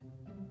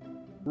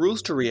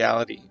Rules to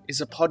Reality is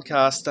a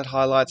podcast that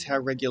highlights how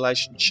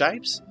regulation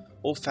shapes,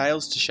 or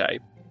fails to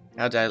shape,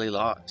 our daily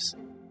lives.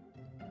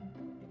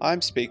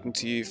 I'm speaking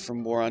to you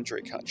from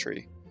Wurundjeri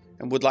country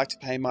and would like to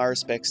pay my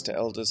respects to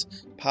elders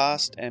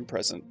past and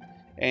present,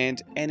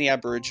 and any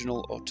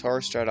Aboriginal or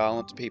Torres Strait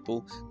Islander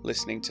people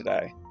listening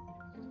today.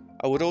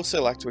 I would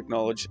also like to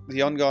acknowledge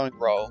the ongoing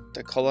role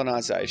that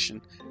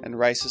colonisation and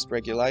racist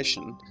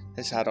regulation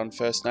has had on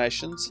First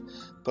Nations,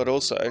 but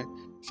also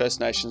First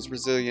Nations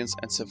resilience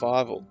and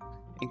survival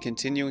in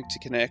continuing to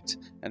connect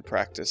and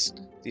practice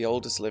the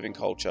oldest living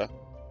culture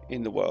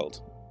in the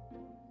world.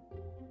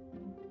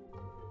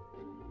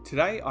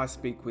 Today I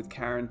speak with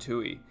Karen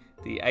Toohey,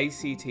 the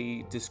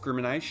ACT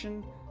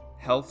Discrimination,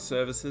 Health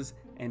Services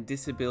and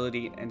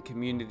Disability and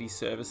Community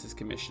Services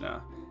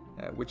Commissioner,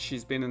 which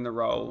she's been in the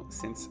role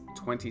since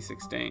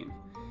 2016.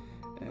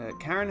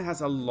 Karen has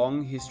a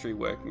long history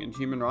working in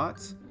human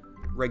rights,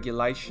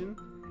 regulation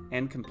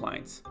and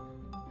complaints,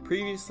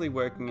 previously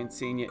working in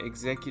senior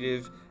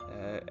executive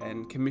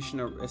and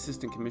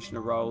assistant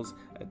commissioner roles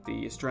at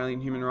the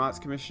Australian Human Rights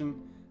Commission,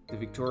 the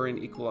Victorian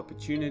Equal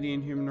Opportunity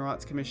and Human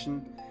Rights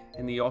Commission,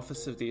 and the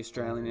Office of the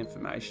Australian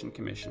Information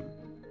Commission.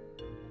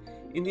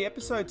 In the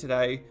episode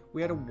today,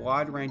 we had a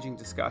wide-ranging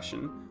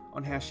discussion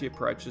on how she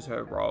approaches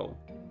her role.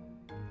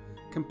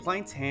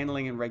 Complaints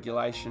handling and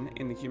regulation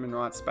in the human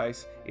rights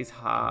space is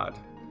hard,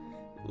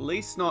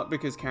 least not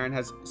because Karen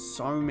has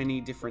so many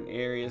different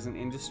areas and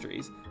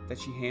industries that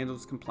she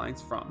handles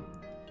complaints from.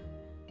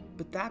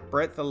 But that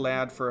breadth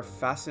allowed for a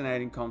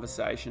fascinating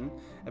conversation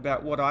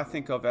about what I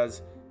think of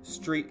as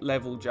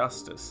street-level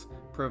justice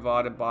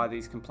provided by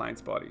these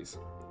complaints bodies.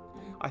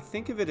 I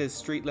think of it as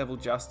street-level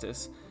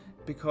justice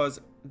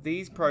because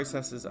these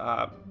processes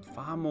are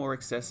far more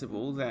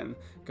accessible than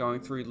going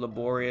through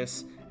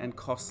laborious and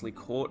costly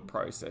court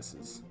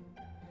processes.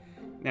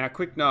 Now,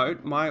 quick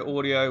note, my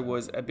audio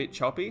was a bit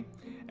choppy,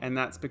 and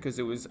that's because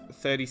it was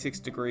 36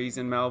 degrees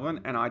in Melbourne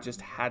and I just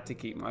had to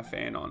keep my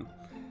fan on.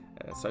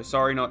 So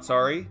sorry, not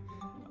sorry.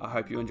 I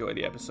hope you enjoy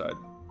the episode.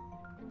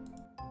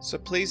 So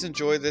please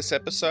enjoy this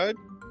episode,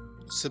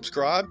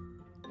 subscribe,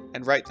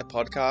 and rate the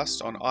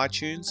podcast on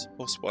iTunes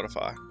or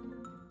Spotify.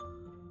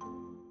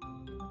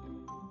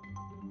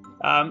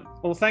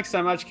 Well, thanks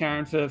so much,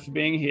 Karen, for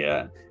being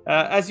here.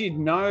 As you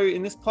know,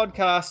 in this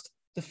podcast,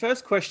 the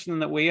first question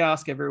that we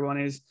ask everyone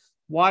is,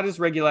 why does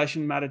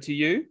regulation matter to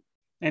you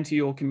and to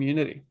your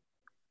community?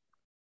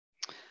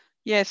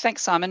 Yeah,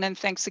 thanks, Simon, and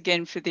thanks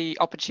again for the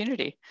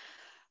opportunity.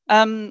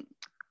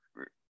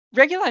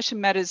 Regulation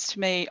matters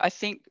to me, I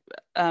think,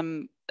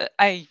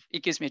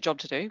 it gives me a job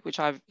to do, which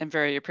I am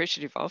very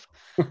appreciative of.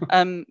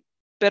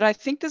 But I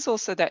think there's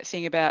also that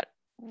thing about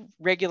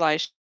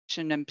regulation,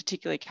 and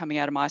particularly coming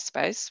out of my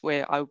space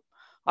where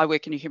I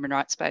work in a human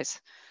rights space.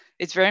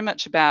 It's very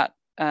much about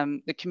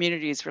the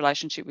community's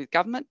relationship with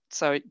government.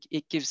 So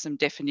it gives some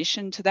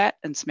definition to that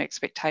and some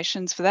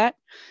expectations for that,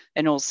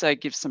 and also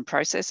gives some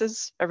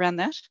processes around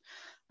that.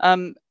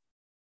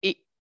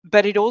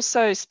 But it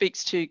also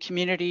speaks to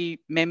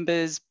community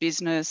members,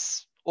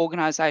 business,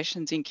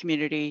 organisations in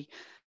community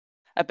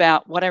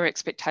about what our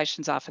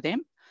expectations are for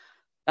them,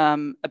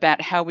 about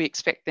how we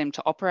expect them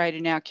to operate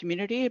in our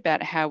community,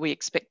 about how we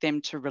expect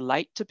them to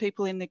relate to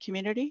people in the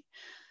community.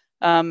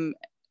 And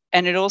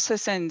it also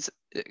sends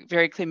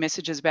very clear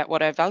messages about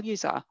what our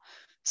values are.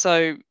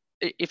 So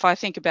if I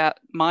think about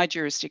my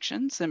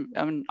jurisdictions,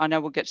 and I know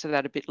we'll get to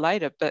that a bit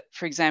later, but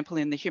for example,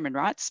 in the human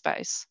rights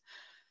space,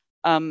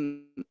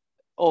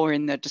 or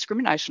in the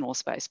discrimination law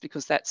space,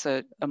 because that's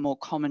a more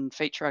common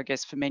feature, I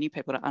guess, for many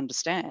people to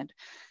understand,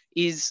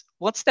 is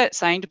what's that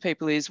saying to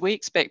people is we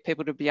expect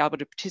people to be able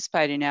to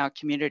participate in our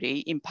community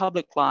in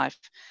public life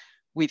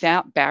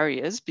without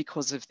barriers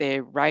because of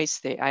their race,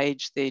 their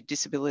age, their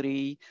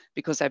disability,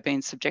 because they've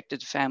been subjected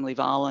to family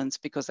violence,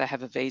 because they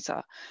have a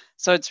visa.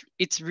 So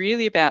it's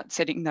really about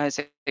setting those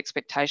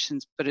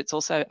expectations, but it's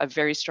also a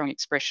very strong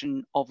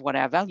expression of what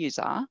our values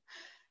are.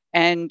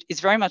 And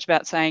it's very much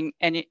about saying,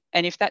 and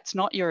if that's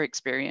not your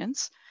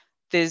experience,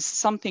 there's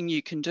something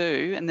you can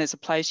do and there's a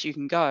place you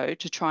can go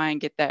to try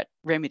and get that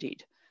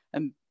remedied.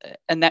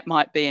 And that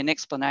might be an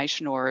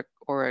explanation or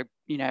a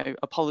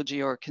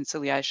apology or a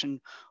conciliation,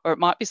 or it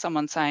might be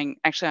someone saying,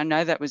 actually, I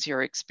know that was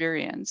your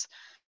experience,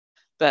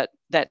 but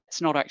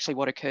that's not actually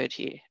what occurred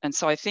here. And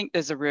so I think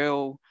there's a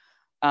real,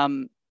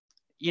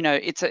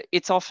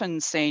 it's often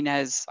seen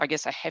as, I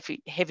guess, a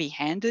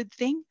heavy-handed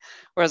thing,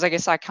 whereas I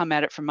guess I come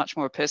at it from much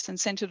more a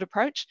person-centered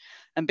approach,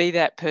 and be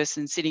that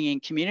person sitting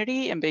in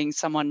community and being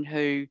someone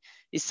who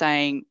is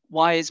saying,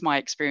 why is my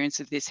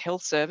experience of this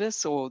health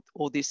service or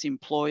this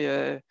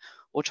employer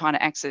or trying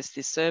to access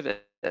this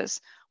service,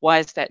 why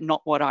is that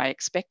not what I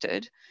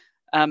expected?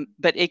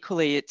 But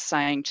equally, it's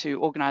saying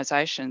to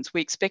organisations,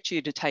 we expect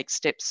you to take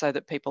steps so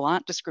that people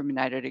aren't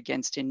discriminated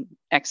against in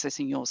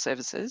accessing your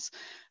services,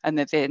 and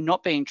that they're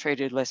not being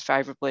treated less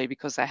favourably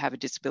because they have a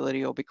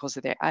disability or because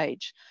of their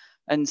age.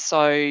 And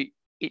so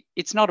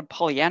it's not a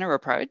Pollyanna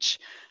approach,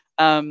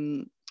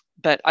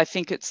 but I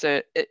think it's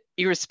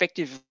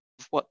irrespective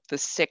of what the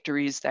sector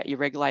is that you're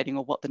regulating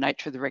or what the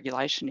nature of the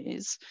regulation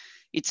is,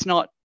 it's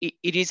not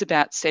it is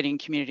about setting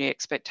community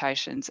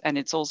expectations, and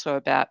it's also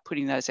about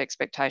putting those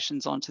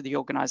expectations onto the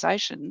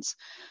organisations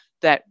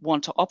that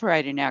want to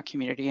operate in our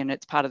community, and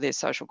it's part of their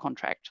social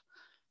contract.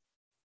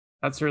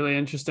 That's really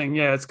interesting.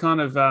 Yeah, it's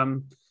kind of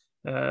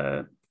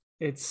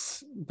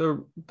it's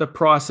the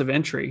price of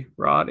entry,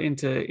 right,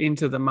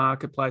 into the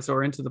marketplace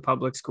or into the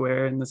public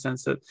square, in the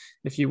sense that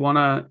if you want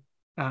to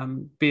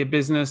be a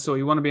business or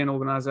you want to be an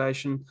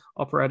organization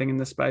operating in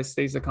the space,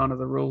 these are kind of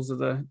the rules of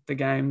the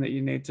game that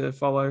you need to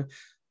follow.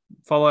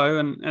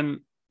 And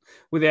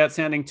without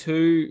sounding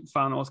too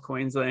far north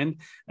Queensland,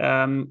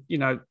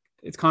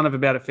 it's kind of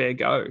about a fair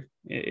go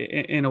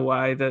in a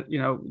way that,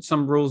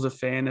 some rules of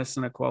fairness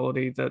and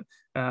equality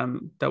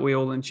that we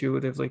all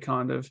intuitively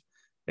kind of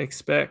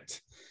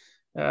expect.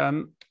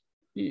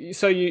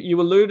 So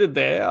you alluded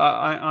there.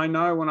 I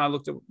know when I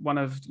looked at one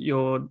of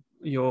your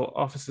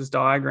office's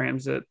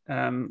diagrams that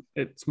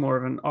it's more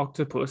of an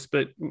octopus,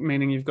 but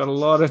meaning you've got a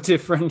lot of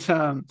different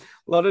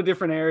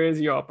areas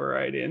you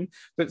operate in.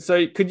 But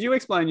so could you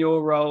explain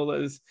your role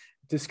as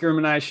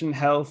Discrimination,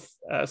 Health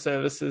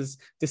Services,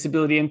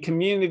 Disability and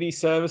Community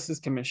Services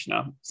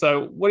Commissioner?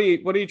 So what are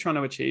you trying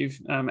to achieve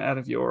out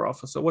of your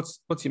office, or what's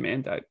your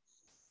mandate?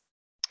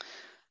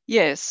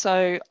 Yeah,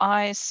 so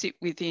I sit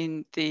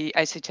within the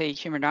ACT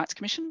Human Rights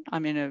Commission.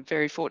 I'm in a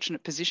very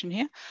fortunate position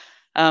here.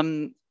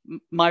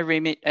 My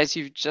remit, as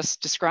you've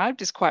just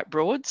described, is quite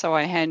broad. So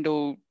I'm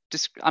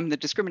the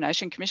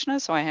Discrimination Commissioner,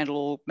 so I handle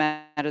all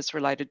matters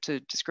related to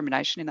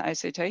discrimination in the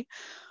ACT.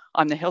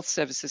 I'm the Health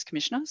Services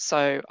Commissioner,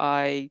 so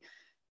I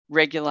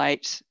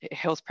regulate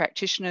health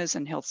practitioners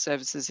and health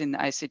services in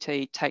the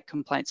ACT, take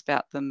complaints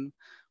about them,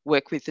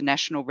 work with the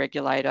national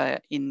regulator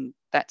in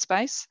that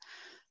space.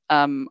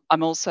 I'm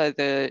also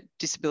the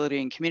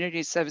Disability and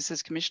Community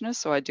Services Commissioner,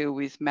 so I deal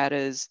with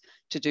matters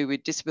to do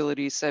with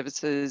disability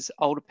services,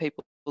 older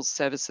people's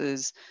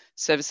services,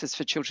 services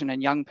for children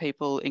and young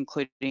people,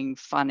 including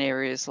fun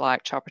areas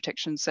like child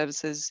protection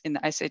services in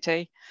the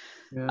ACT.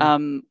 Yeah.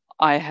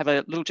 I have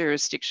a little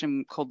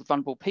jurisdiction called the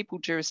Vulnerable People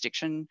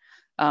Jurisdiction,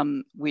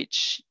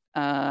 which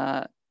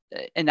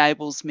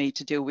enables me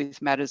to deal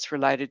with matters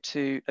related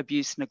to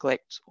abuse,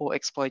 neglect, or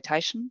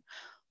exploitation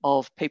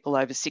of people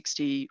over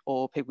 60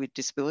 or people with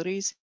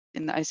disabilities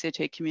in the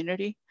ACT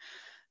community.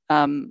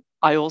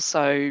 I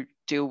also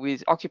deal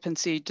with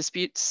occupancy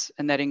disputes,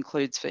 and that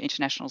includes for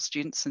international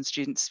students and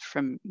students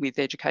with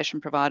education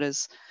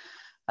providers,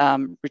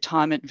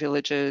 retirement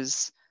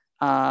villages.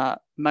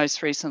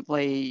 Most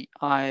recently,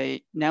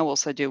 I now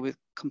also deal with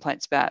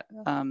complaints about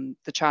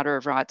the Charter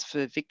of Rights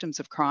for Victims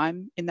of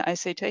Crime in the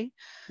ACT.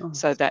 Oh.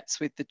 So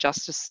that's with the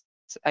justice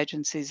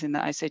agencies in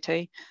the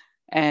ACT.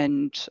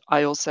 And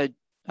I also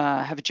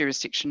have a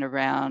jurisdiction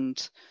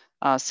around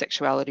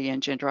sexuality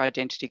and gender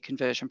identity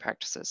conversion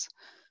practices.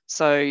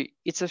 So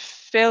it's a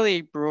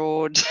fairly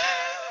broad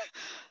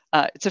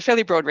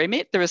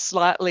remit. There are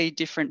slightly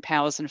different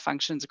powers and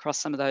functions across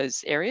some of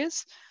those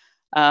areas.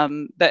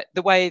 But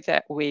the way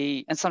that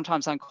and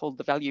sometimes I'm called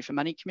the Value for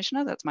Money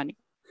Commissioner, that's my nickname.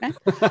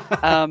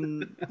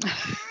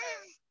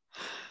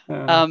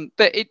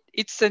 But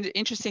it's an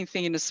interesting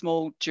thing in a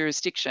small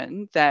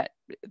jurisdiction that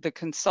the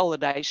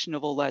consolidation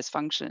of all those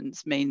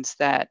functions means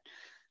that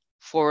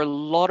for a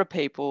lot of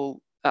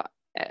people,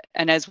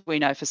 and as we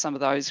know for some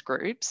of those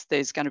groups,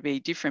 there's going to be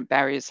different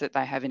barriers that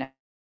they have in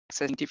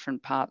accessing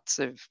different parts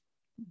of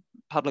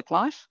public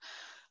life.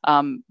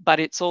 But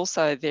it's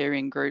also there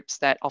in groups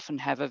that often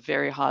have a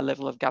very high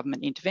level of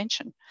government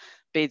intervention,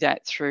 be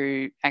that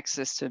through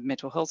access to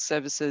mental health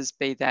services,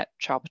 be that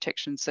child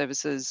protection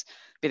services,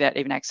 be that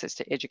even access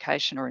to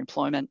education or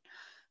employment.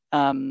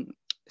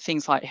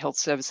 Things like health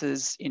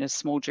services. In a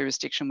small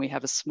jurisdiction, we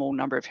have a small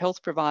number of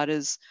health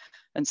providers.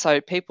 And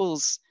so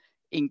people's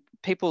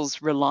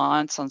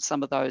reliance on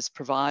some of those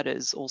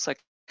providers also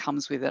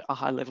comes with it a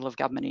high level of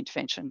government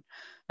intervention.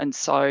 And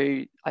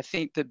so I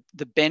think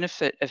the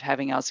benefit of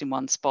having us in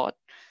one spot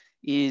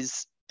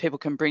is people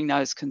can bring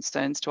those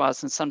concerns to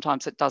us, and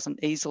sometimes it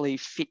doesn't easily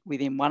fit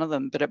within one of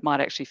them, but it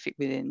might actually fit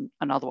within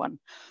another one.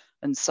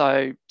 And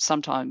so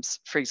sometimes,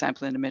 for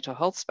example, in the mental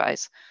health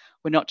space,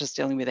 we're not just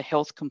dealing with a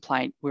health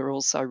complaint, we're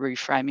also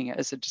reframing it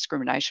as a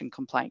discrimination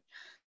complaint.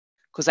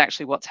 Because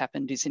actually what's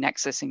happened is in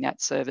accessing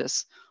that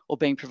service or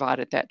being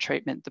provided that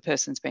treatment, the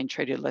person's been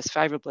treated less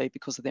favourably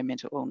because of their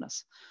mental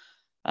illness.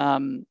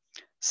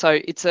 So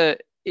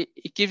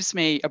it gives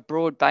me a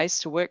broad base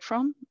to work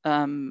from,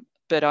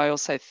 but I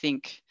also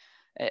think,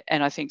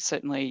 and I think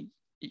certainly,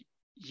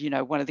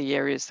 one of the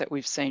areas that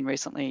we've seen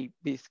recently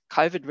with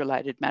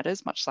COVID-related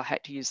matters, much as I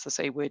hate to use the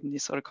C word in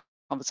this sort of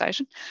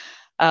conversation,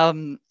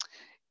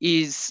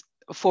 is,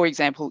 for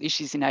example,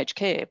 issues in aged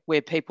care,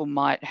 where people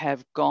might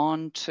have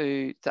gone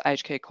to the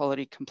Aged Care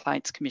Quality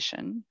Complaints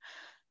Commission,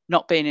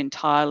 not been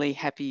entirely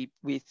happy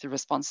with the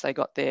response they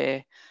got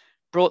there,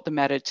 brought the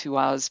matter to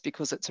us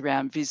because it's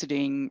around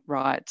visiting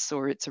rights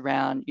or it's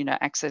around,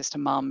 access to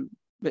mum,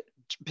 but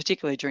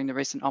particularly during the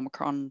recent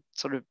Omicron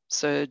sort of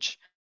surge.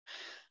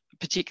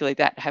 Particularly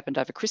that happened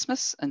over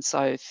Christmas. And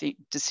so the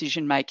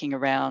decision making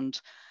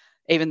around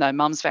even though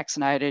mum's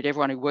vaccinated,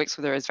 everyone who works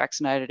with her is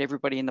vaccinated,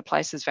 everybody in the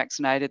place is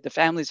vaccinated, the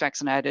family's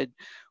vaccinated,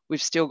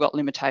 we've still got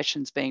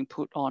limitations being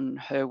put on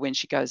her when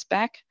she goes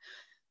back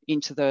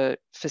into the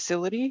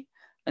facility.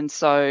 And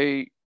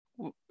so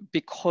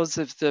because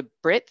of the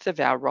breadth of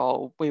our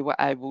role, we were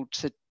able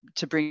to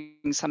bring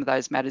some of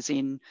those matters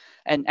in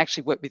and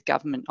actually work with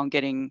government on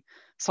getting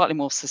slightly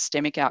more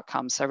systemic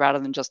outcomes. So rather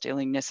than just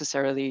dealing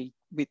necessarily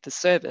with the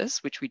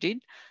service, which we did,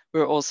 we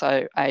were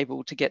also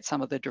able to get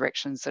some of the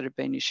directions that have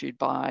been issued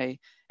by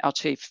our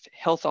Chief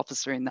Health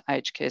Officer in the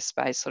aged care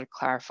space sort of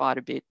clarified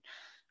a bit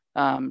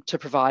to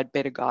provide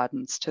better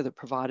guidance to the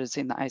providers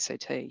in the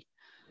ACT.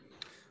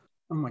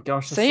 Oh my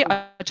gosh. See,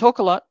 I talk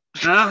a lot.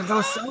 That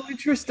was so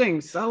interesting.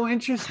 So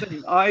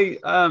interesting. I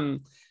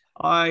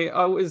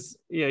was,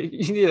 yeah,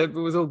 it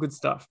was all good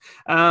stuff.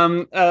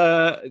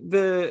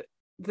 It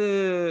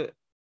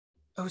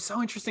was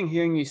so interesting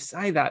hearing you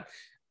say that,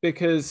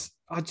 because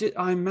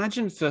I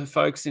imagine for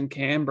folks in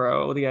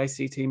Canberra or the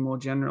ACT more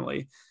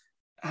generally,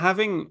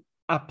 having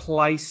a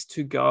place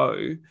to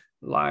go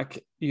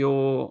like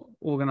your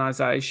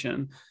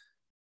organisation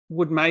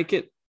would make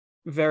it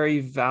very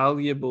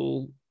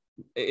valuable.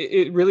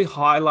 It really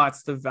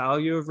highlights the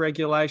value of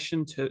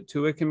regulation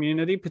to a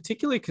community,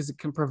 particularly because it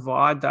can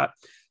provide that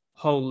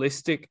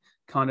holistic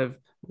kind of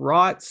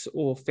rights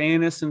or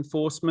fairness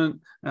enforcement,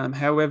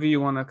 however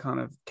you want to kind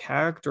of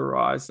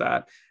characterize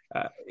that.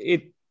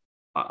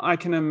 I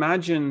can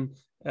imagine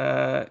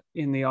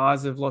in the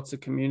eyes of lots of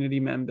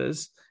community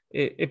members,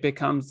 it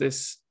becomes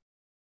this,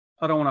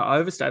 I don't want to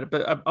overstate it,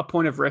 but a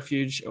point of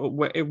refuge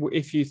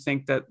if you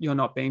think that you're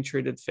not being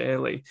treated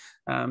fairly.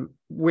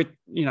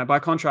 By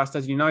contrast,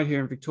 as you know, here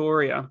in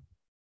Victoria,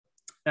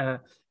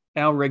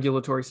 our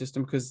regulatory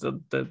system, because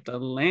the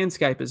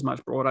landscape is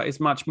much broader, is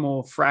much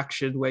more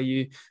fractured, where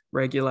you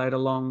regulate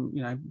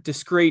along,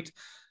 discrete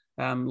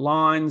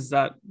lines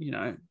that,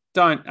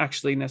 don't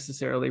actually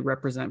necessarily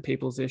represent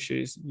people's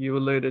issues. You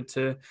alluded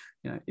to,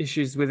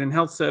 issues within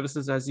health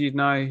services, as you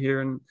know,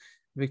 here in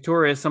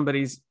Victoria,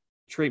 somebody's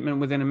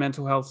treatment within a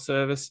mental health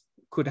service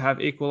could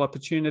have equal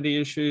opportunity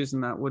issues,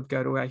 and that would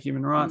go to our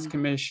Human Rights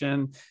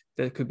Commission.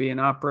 There could be an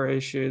AHPRA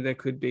issue. There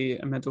could be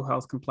a Mental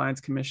Health Complaints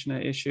Commissioner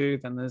issue.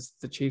 Then there's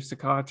the chief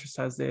psychiatrist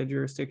has their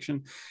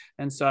jurisdiction.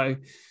 And so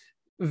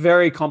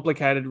very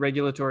complicated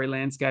regulatory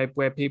landscape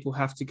where people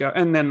have to go.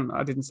 And then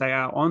I didn't say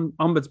our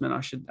ombudsman, I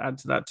should add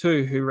to that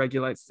too, who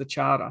regulates the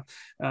charter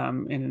in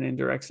an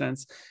indirect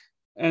sense.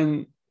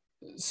 And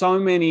so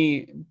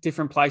many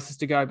different places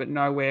to go, but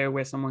nowhere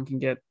where someone can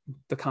get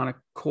the kind of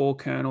core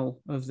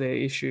kernel of their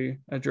issue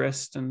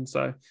addressed. And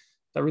so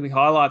that really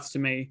highlights to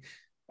me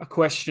a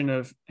question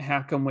of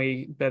how can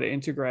we better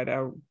integrate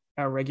our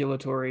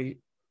regulatory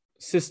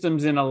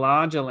systems in a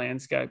larger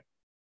landscape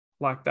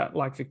like that,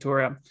 like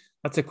Victoria.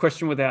 That's a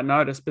question without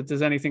notice, but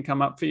does anything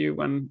come up for you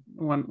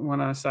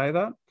when I say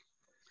that?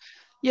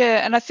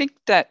 Yeah, and I think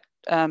that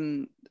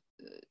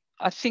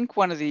I think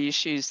one of the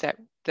issues that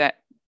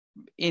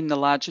in the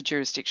larger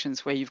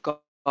jurisdictions where you've got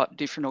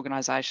different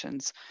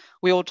organisations,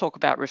 we all talk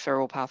about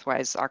referral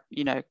pathways. I,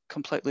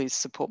 completely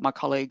support my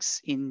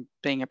colleagues in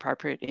being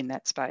appropriate in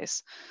that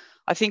space.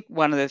 I think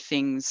one of the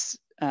things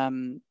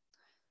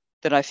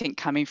that I think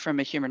coming from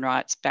a human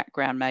rights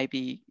background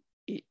maybe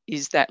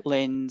is that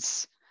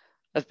lens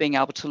of being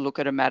able to look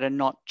at a matter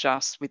not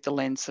just with the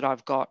lens that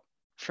I've got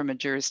from a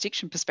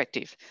jurisdiction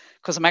perspective,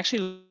 because I'm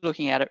actually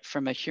looking at it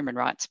from a human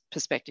rights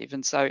perspective.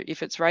 And so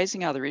if it's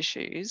raising other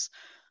issues,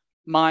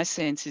 my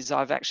sense is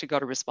I've actually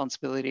got a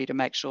responsibility to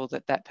make sure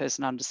that that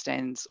person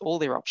understands all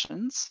their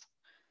options,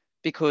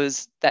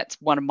 because that's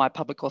one of my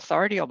public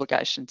authority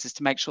obligations, is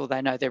to make sure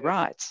they know their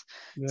rights.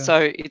 Yeah.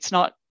 So it's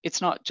not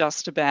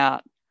just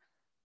about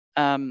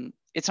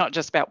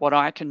what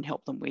I can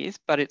help them with,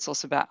 but it's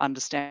also about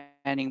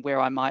understanding where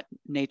I might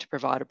need to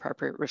provide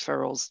appropriate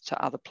referrals to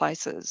other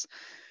places.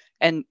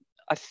 And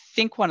I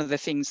think one of the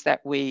things that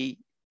we,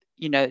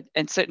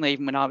 and certainly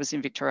even when I was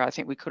in Victoria, I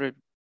think we could have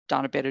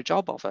done a better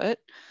job of it,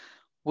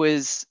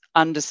 was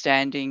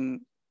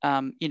understanding,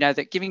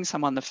 that giving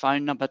someone the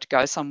phone number to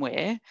go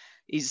somewhere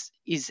is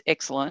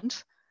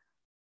excellent,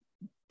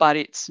 but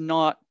it's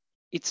not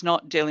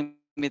dealing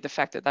with the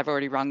fact that they've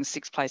already rung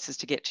 6 places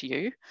to get to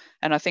you.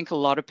 And I think a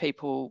lot of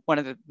people, one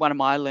of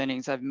my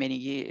learnings over many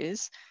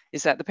years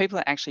is that the people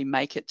that actually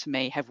make it to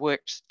me have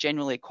worked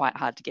generally quite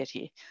hard to get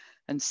here.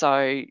 And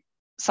so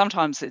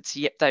sometimes it's,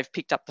 they've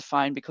picked up the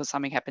phone because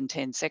something happened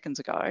 10 seconds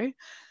ago,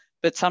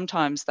 but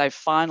sometimes they've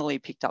finally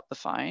picked up the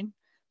phone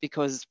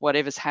because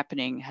whatever's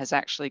happening has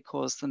actually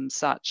caused them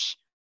such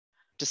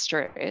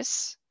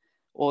distress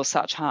or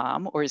such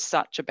harm, or is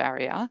such a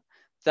barrier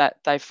that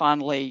they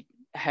finally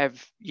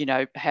have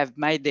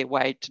made their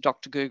way to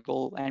Dr.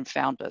 Google and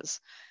found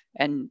us.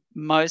 And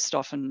most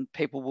often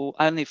people will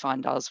only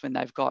find us when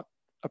they've got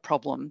a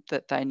problem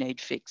that they need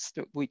fixed.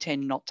 We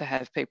tend not to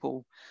have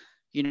people,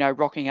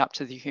 rocking up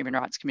to the Human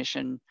Rights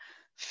Commission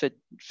for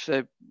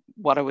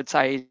what I would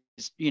say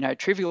is,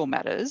 trivial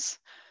matters.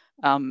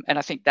 And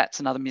I think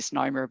that's another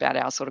misnomer about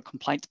our sort of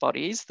complaints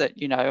bodies, that,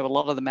 a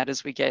lot of the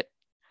matters we get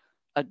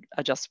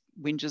are just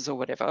whingers or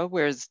whatever,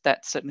 whereas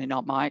that's certainly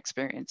not my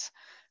experience.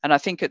 And I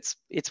think it's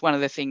one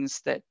of the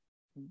things that,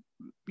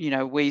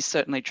 we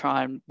certainly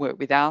try and work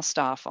with our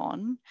staff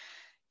on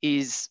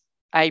is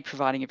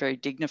providing a very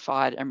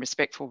dignified and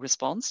respectful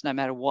response, no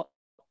matter what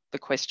the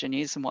question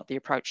is and what the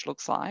approach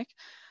looks like.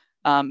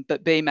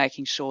 But B,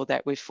 making sure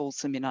that we're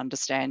fulsome in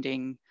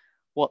understanding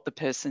what the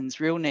person's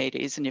real need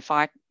is. And if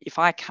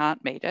I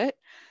can't meet it,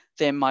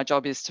 then my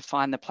job is to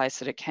find the place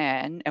that it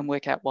can and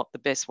work out what the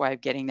best way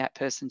of getting that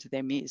person to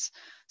them is.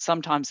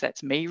 Sometimes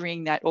that's me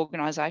ringing that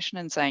organisation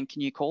and saying,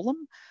 can you call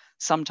them?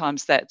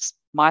 Sometimes that's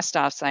my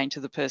staff saying to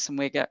the person,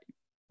 we're going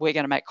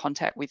to make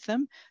contact with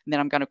them, and then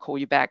I'm going to call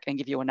you back and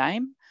give you a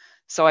name.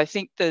 So I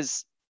think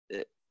there's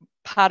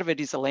part of it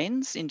is a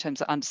lens in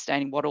terms of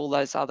understanding what all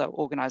those other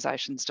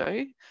organisations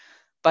do,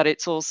 but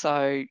it's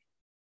also,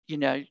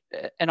 and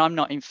I'm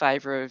not in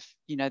favour of,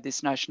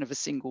 this notion of a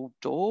single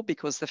door,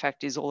 because the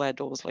fact is all our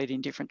doors lead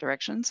in different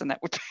directions, and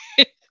that would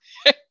be,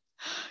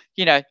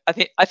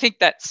 I think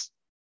that's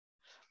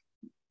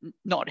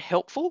not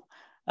helpful.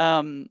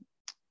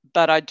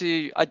 But I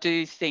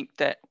do think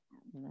that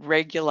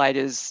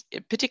regulators,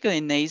 particularly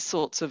in these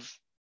sorts of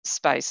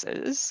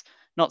spaces,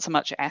 not so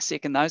much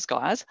ASIC and those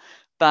guys,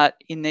 but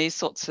in these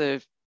sorts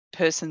of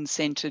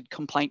person-centred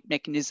complaint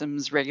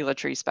mechanisms,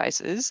 regulatory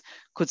spaces,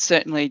 could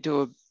certainly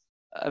do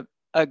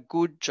a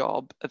good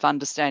job of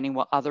understanding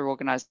what other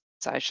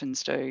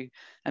organisations do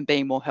and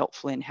being more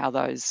helpful in how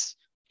those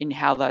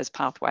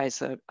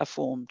pathways are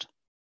formed.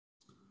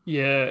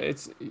 Yeah,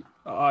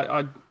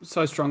 I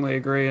so strongly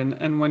agree,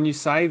 and when you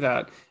say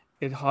that,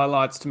 it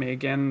highlights to me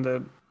again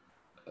the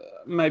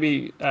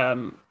maybe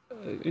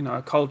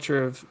a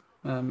culture of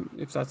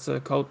if that's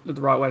the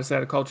right way to say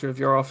it, a culture of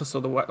your office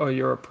or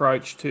your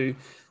approach to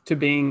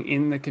being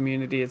in the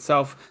community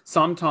itself.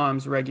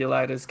 Sometimes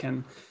regulators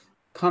can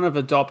kind of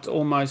adopt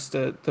almost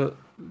the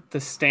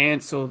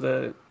stance or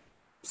the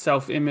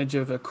self-image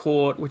of a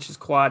court, which is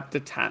quite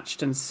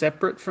detached and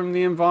separate from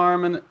the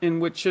environment in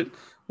which it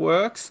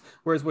works.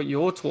 Whereas what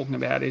you're talking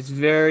about is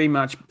very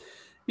much,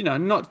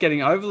 not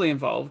getting overly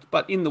involved,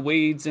 but in the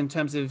weeds in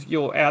terms of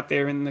you're out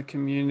there in the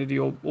community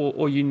or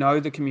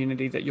the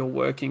community that you're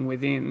working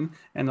within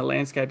and the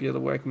landscape you're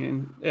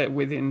working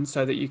within,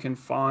 so that you can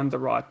find the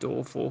right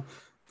door for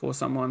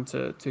someone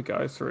to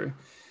go through.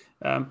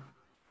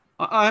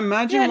 I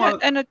imagine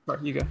sorry,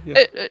 you go.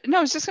 Yeah. No,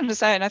 I was just going to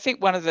say, and I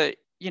think one of the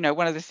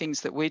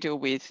things that we deal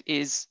with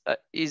is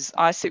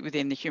I sit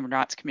within the Human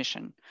Rights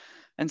Commission,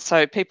 and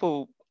so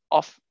people's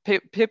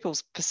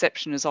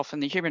perception is often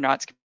the Human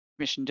Rights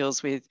Commission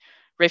deals with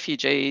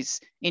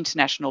refugees,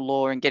 international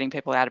law, and getting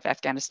people out of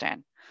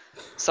Afghanistan.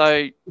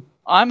 So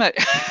I'm a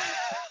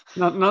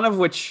none of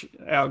which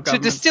our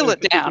government to distill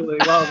it down.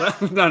 Well,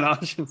 no,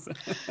 I shouldn't say.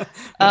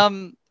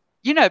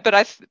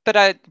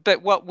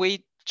 But what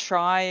we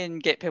try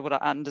and get people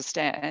to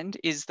understand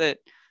is that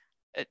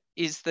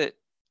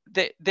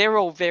they're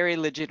all very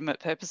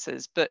legitimate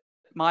purposes, but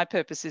my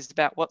purpose is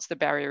about what's the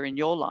barrier in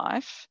your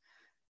life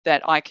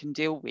that I can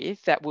deal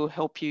with that will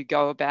help you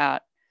go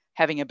about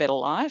having a better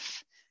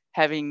life,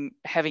 having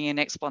an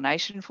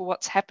explanation for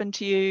what's happened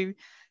to you,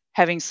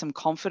 having some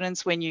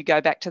confidence when you go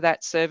back to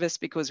that service,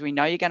 because we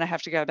know you're going to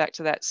have to go back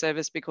to that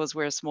service because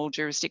we're a small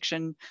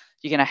jurisdiction.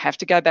 You're going to have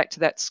to go back to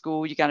that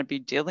school. You're going to be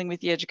dealing with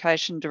the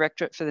Education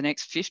Directorate for the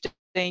next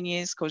 15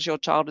 years because your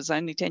child is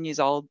only 10 years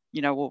old,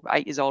 or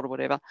 8 years old or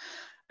whatever.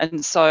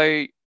 And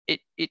so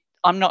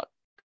I'm not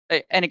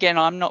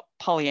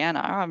Pollyanna.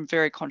 I'm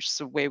very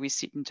conscious of where we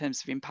sit in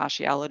terms of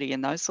impartiality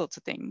and those sorts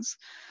of things.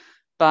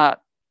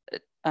 But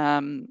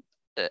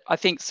I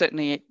think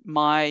certainly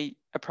my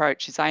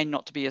approach is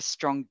not to be a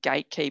strong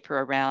gatekeeper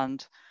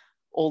around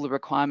all the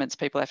requirements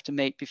people have to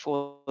meet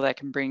before they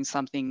can bring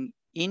something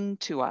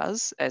into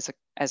us as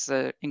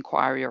an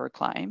inquiry or a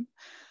claim.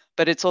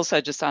 But it's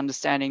also just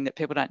understanding that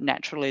people don't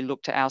naturally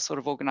look to our sort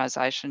of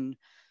organisation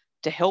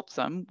to help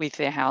them with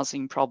their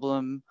housing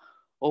problem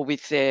or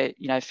with their,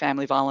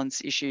 family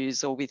violence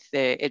issues or with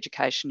their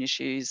education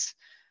issues.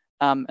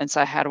 And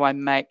so how do I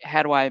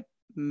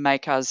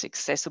make us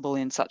accessible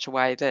in such a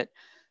way that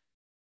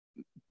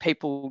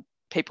people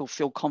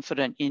feel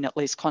confident in at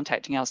least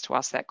contacting us to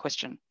ask that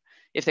question?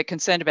 If they're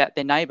concerned about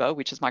their neighbour,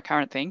 which is my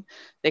current thing,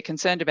 they're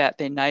concerned about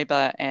their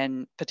neighbour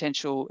and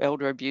potential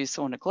elder abuse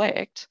or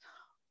neglect,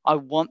 I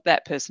want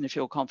that person to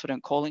feel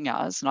confident calling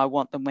us, and I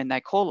want them, when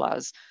they call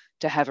us,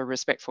 to have a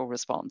respectful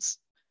response.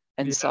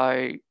 And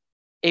so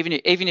even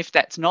if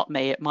that's not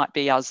me, it might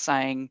be us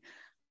saying,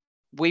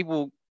 we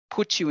will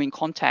put you in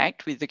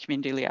contact with the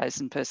community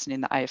liaison person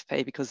in the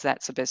AFP because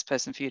that's the best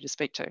person for you to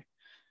speak to.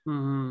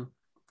 Mm-hmm.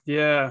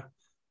 Yeah,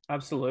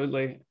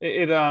 absolutely.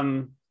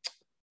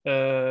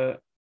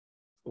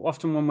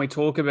 Often when we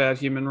talk about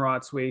human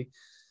rights,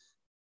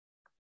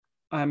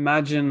 I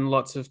imagine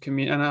lots of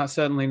community, and I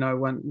certainly know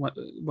when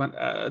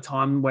at a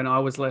time when I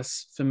was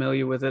less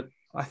familiar with it,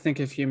 I think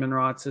of human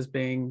rights as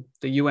being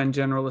the UN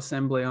General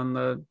Assembly on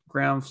the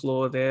ground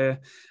floor there,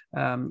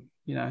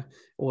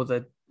 or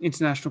the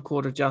International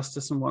Court of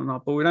Justice and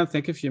whatnot. But we don't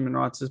think of human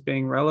rights as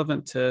being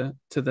relevant to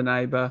the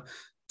neighbour,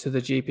 to the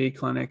GP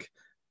clinic.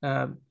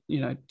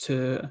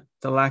 to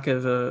the lack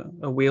of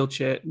a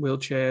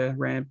wheelchair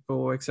ramp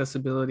or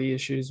accessibility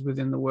issues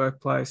within the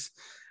workplace.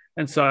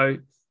 And so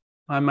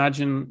I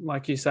imagine,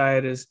 like you say,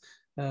 it is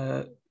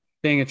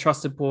being a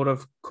trusted port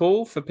of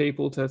call for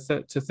people to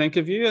think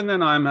of you. And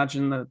then I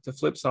imagine the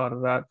flip side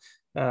of that,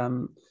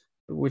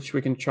 which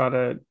we can try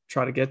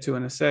to get to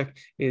in a sec,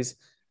 is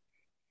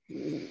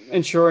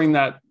ensuring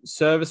that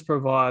service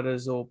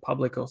providers or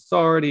public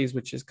authorities,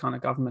 which is kind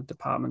of government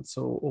departments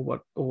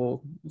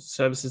or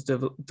services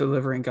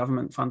delivering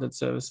government funded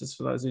services,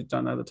 for those who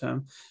don't know the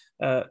term,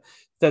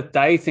 that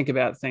they think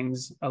about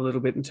things a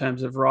little bit in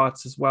terms of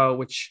rights as well,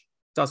 which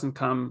doesn't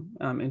come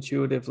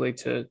intuitively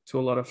to a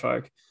lot of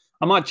folk.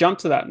 I might jump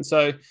to that. And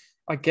so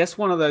I guess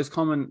one of those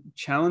common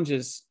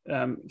challenges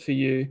for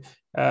you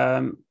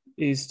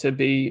is to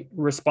be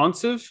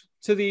responsive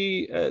to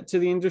the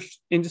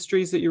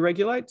industries that you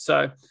regulate.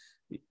 So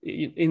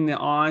in the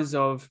eyes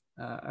of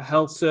a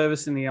health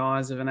service, in the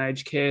eyes of an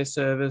aged care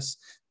service,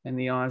 in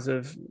the eyes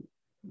of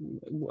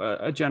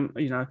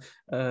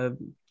a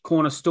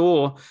corner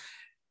store,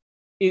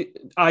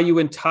 are you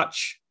in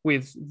touch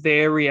with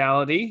their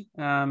reality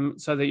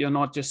so that you're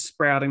not just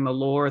sprouting the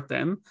law at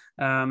them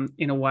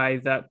in a way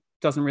that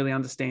doesn't really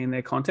understand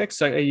their context?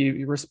 So are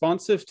you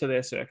responsive to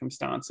their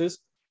circumstances,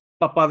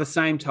 but by the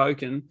same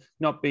token,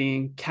 not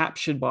being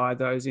captured by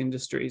those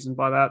industries? And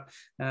by that,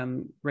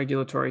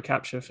 regulatory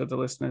capture for the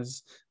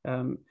listeners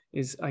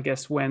is, I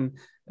guess, when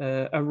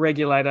a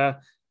regulator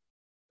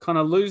kind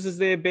of loses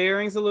their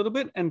bearings a little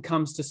bit and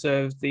comes to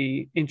serve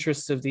the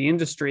interests of the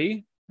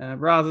industry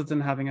rather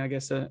than having, I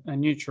guess, a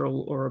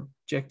neutral or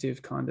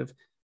objective kind of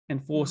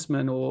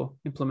enforcement or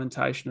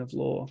implementation of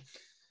law.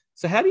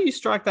 So how do you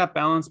strike that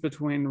balance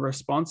between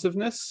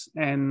responsiveness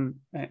and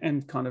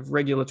kind of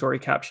regulatory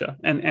capture?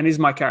 And is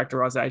my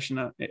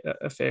characterization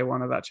a fair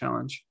one of that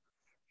challenge?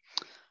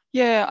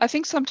 Yeah, I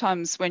think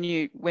sometimes when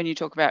you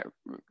talk about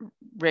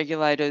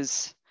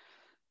regulators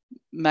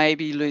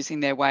maybe losing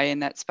their way in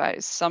that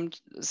space,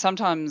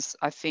 sometimes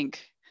I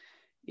think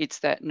it's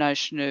that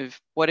notion of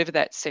whatever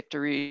that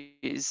sector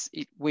is,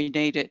 we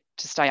need it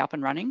to stay up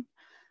and running.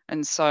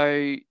 And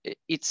so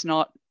it's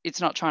not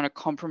trying to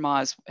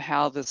compromise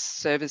how the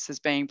service is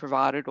being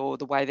provided or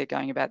the way they're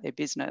going about their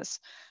business,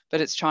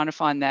 but it's trying to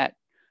find that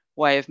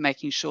way of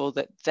making sure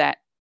that that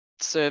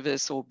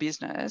service or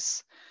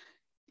business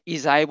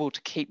is able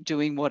to keep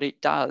doing what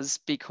it does,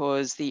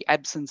 because the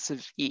absence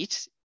of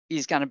it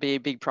is going to be a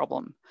big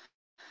problem.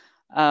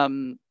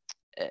 And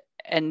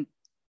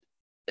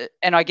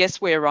I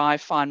guess where I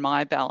find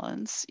my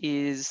balance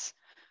is,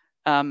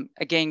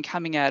 again,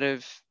 coming out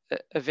of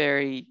a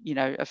very,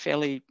 a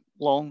fairly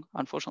long,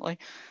 unfortunately,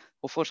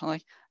 or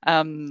fortunately,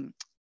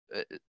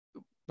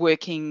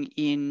 working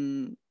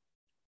in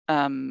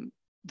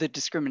the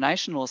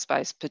discrimination law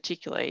space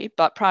particularly,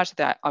 but prior to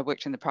that, I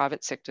worked in the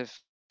private sector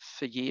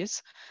for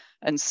years.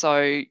 And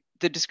so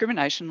the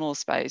discrimination law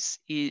space,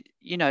 we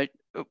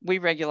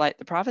regulate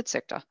the private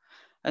sector.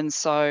 And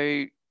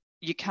so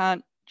you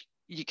can't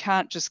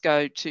just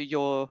go to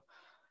your,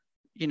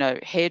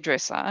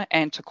 hairdresser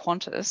and to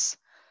Qantas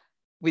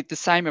with the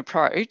same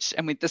approach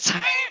and with the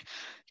same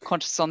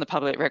Qantas on the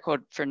public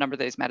record for a number of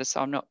these matters,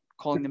 so I'm not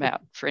calling them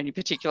out for any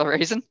particular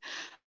reason.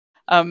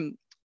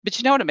 But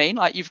you know what I mean?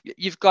 Like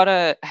you've got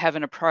to have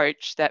an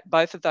approach that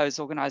both of those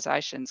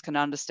organisations can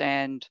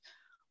understand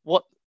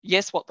what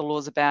the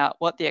law's about,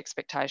 what the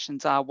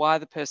expectations are, why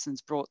the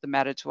person's brought the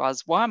matter to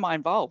us, why am I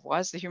involved, why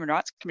is the Human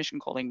Rights Commission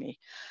calling me,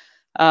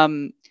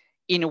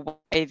 in a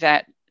way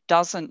that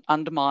doesn't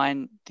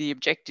undermine the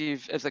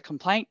objective of the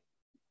complaint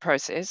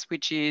process,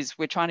 which is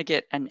we're trying to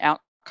get an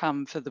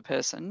outcome for the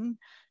person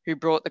who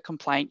brought the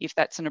complaint, if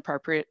that's an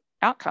appropriate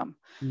outcome.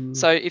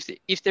 So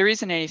if there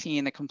isn't anything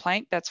in the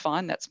complaint, that's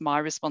fine. That's my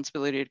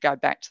responsibility to go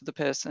back to the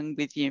person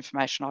with the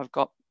information I've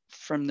got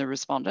from the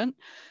respondent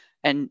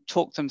and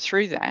talk them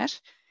through that.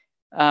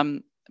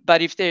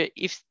 But if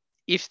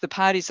the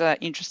parties are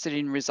interested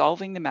in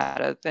resolving the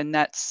matter, then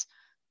that's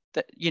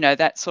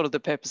sort of the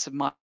purpose of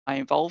my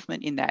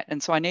involvement in that.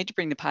 And so I need to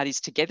bring the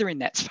parties together in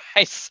that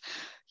space.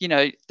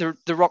 The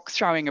rock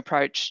throwing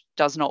approach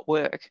does not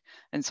work.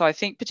 And so I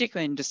think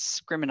particularly in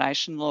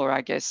discrimination law,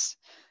 I guess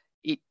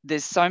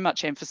there's so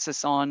much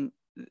emphasis on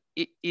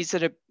is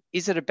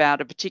it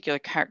about a particular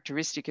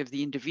characteristic of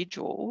the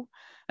individual?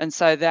 And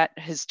so that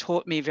has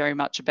taught me very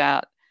much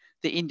about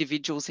the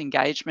individual's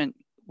engagement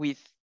with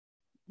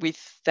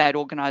that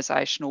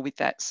organisation or with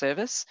that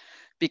service,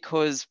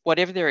 because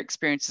whatever their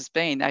experience has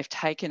been, they've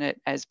taken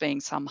it as being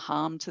some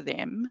harm to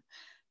them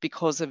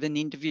because of an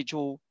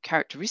individual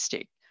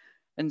characteristic.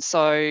 And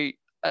so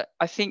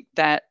I think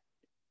that,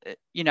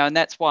 and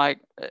that's why,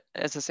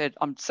 as I said,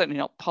 I'm certainly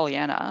not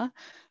Pollyanna,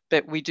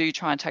 but we do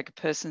try and take a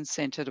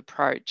person-centred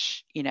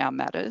approach in our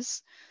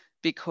matters,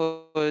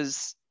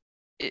 because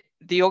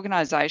the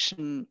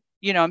organisation,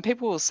 and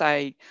people will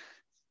say,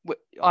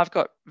 I've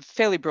got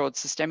fairly broad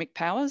systemic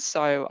powers,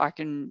 so I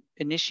can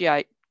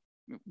initiate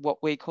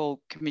what we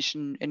call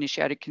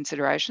commission-initiated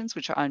considerations,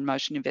 which are own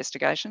motion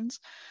investigations.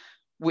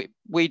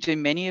 We do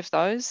many of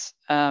those.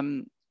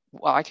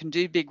 I can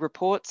do big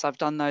reports. I've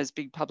done those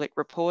big public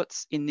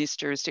reports in this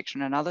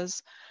jurisdiction and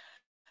others.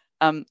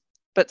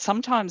 But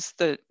sometimes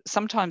the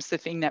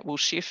thing that will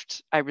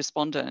shift a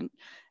respondent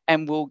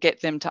and will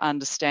get them to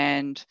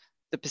understand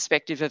the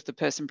perspective of the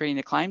person bringing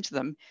the claim to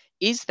them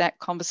is that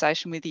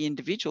conversation with the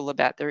individual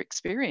about their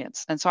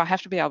experience. And so I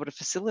have to be able to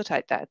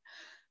facilitate that.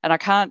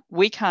 And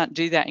we can't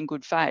do that in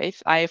good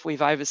faith, if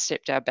we've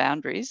overstepped our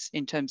boundaries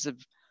in terms of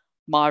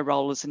my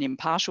role as an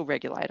impartial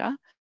regulator,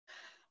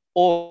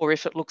 or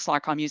if it looks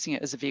like I'm using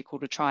it as a vehicle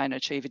to try and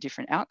achieve a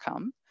different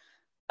outcome.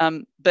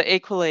 But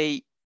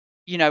equally,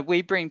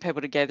 we bring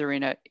people together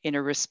in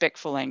a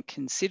respectful and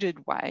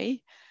considered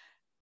way.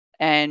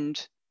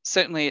 And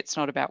certainly it's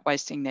not about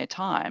wasting their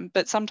time,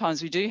 but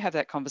sometimes we do have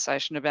that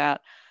conversation about,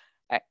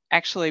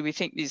 actually, we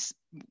think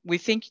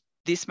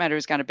this matter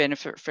is going to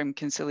benefit from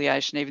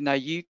conciliation, even though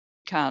you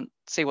can't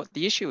see what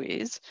the issue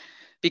is,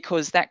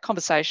 because that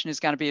conversation is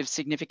going to be of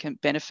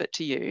significant benefit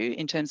to you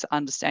in terms of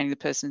understanding the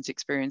person's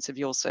experience of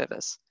your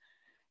service.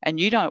 And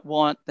you don't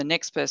want the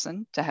next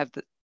person to have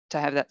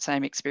that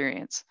same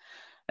experience.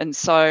 And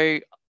so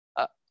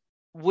I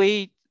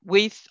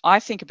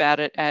think about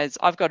it as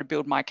I've got to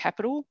build my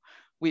capital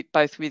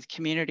both with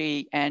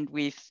community and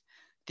with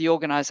the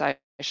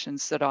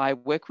organisations that I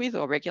work with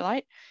or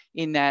regulate,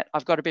 in that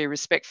I've got to be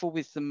respectful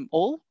with them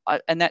all.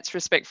 And that's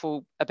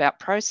respectful about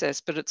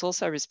process, but it's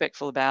also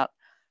respectful about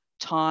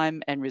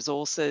time and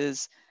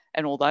resources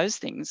and all those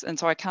things. And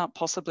so I can't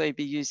possibly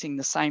be using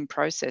the same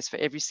process for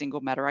every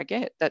single matter I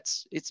get.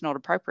 It's not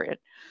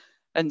appropriate.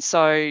 And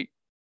so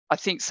I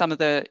think some of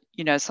the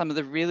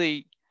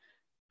really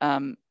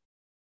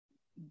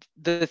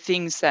the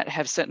things that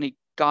have certainly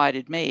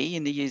guided me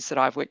in the years that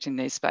I've worked in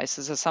these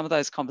spaces are some of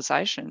those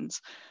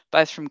conversations,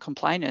 both from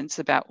complainants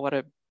about what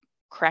a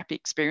crap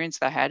experience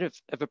they had of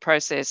a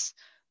process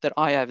that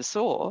I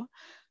oversaw,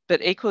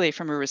 but equally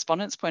from a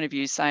respondent's point of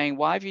view, saying,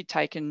 why have you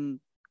taken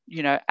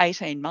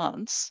 18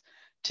 months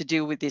to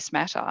deal with this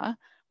matter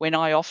when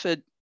I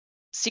offered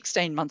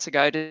 16 months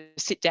ago to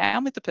sit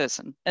down with the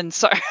person? And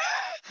so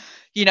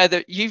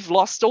that you've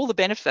lost all the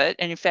benefit,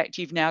 and in fact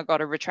you've now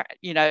got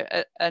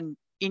an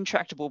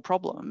intractable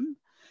problem.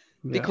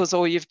 Yeah. Because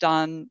all you've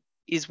done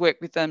is work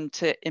with them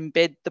to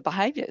embed the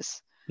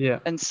behaviours. Yeah.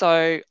 And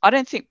so I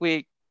don't think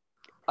like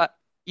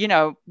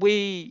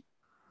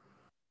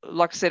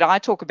I said, I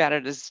talk about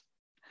it as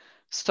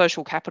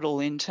social capital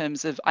in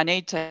terms of I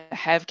need to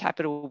have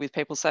capital with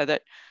people so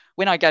that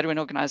when I go to an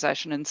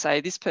organisation and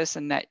say, this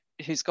person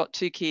who's got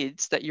 2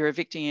 kids that you're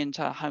evicting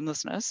into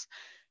homelessness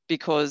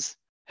because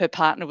her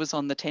partner was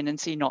on the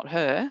tenancy, not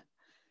her,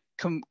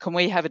 can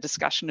we have a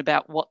discussion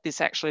about what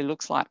this actually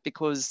looks like?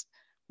 Because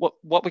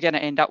what we're going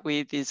to end up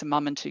with is a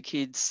mum and 2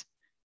 kids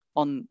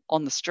on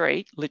the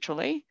street,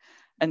 literally.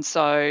 And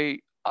so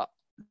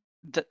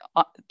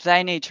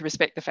they need to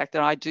respect the fact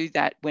that I do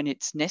that when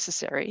it's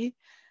necessary,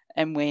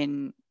 and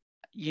when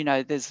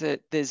there's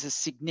a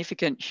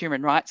significant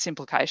human rights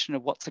implication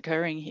of what's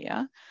occurring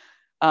here.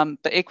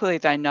 But equally,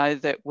 they know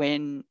that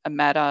when a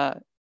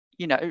matter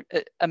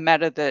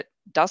that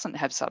doesn't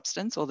have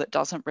substance or that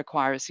doesn't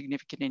require a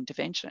significant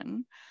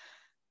intervention,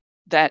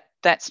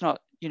 that's not,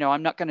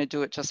 I'm not going to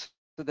do it just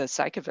for the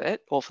sake of it,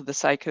 or for the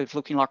sake of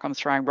looking like I'm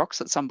throwing rocks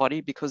at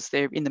somebody because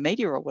they're in the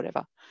media or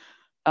whatever.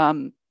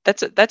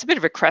 That's a bit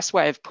of a crass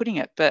way of putting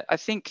it, but I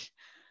think,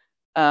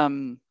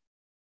 I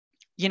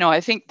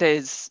think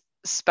there's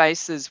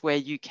spaces where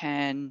you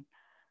can,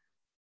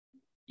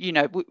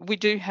 we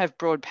do have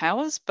broad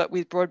powers, but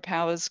with broad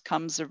powers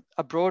comes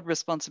a broad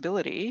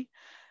responsibility,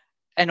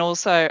 and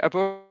also a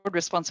broad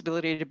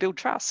responsibility to build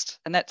trust.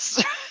 And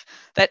that's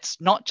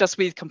not just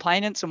with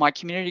complainants or my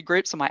community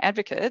groups or my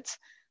advocates.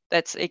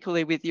 That's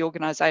equally with the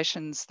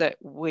organisations that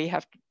we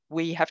have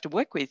to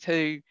work with,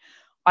 who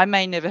I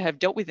may never have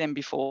dealt with them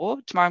before.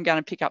 Tomorrow I'm going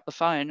to pick up the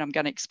phone. I'm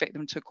going to expect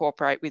them to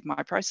cooperate with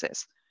my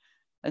process.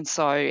 And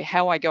so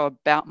how I go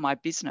about my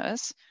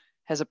business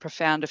has a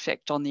profound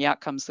effect on the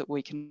outcomes that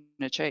we can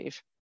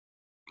achieve.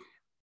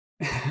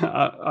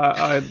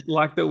 I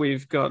like that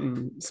we've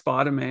gotten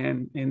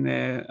Spider-Man in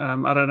there.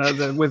 I don't know,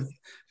 that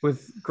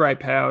with great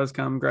powers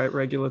come great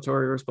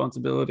regulatory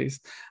responsibilities,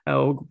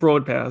 or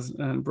broad powers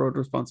and broad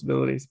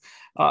responsibilities.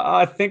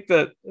 I think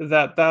that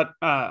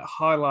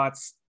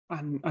highlights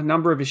a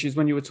number of issues.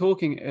 When you were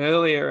talking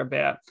earlier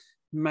about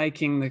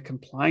making the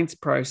complaints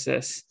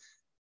process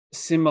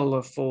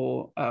similar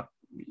for the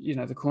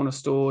corner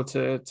store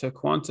to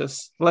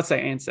Qantas. Let's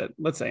say Ansett.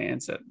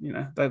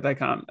 They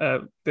can't.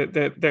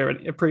 They're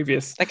a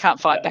previous. They can't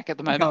fight back at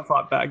the moment. They can't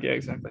fight back. Yeah,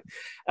 exactly.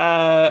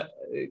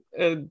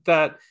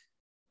 That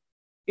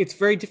it's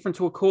very different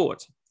to a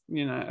court.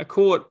 A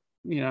court.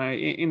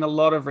 In a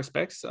lot of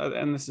respects,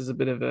 and this is a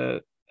bit of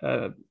a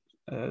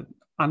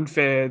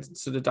unfair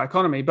sort of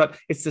dichotomy, but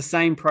it's the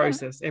same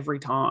process every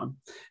time.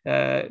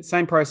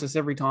 Same process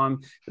every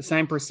time. The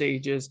same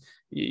procedures.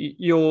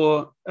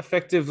 You're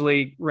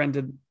effectively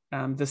rendered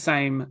the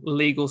same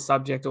legal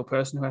subject or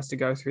person who has to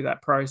go through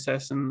that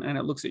process, and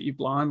it looks at you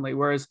blindly.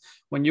 Whereas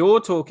when you're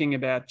talking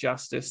about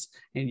justice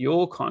in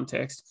your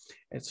context,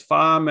 it's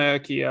far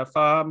murkier,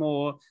 far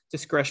more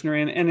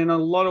discretionary, and in a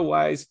lot of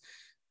ways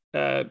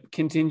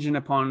contingent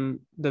upon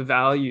the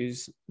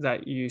values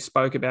that you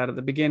spoke about at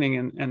the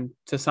beginning. And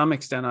to some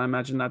extent, I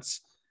imagine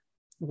that's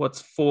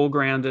what's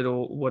foregrounded,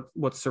 or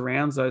what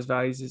surrounds those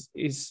values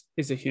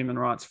is a human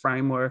rights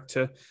framework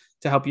to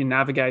help you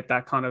navigate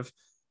that kind of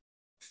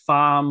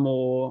far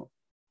more,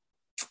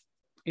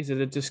 is it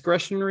a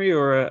discretionary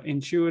or a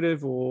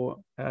intuitive or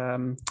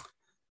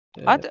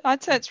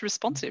I'd say it's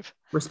responsive.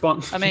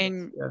 response? I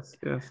mean, yes.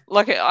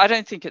 like, I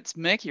don't think it's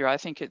murky. I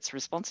think it's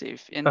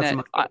responsive in That's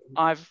that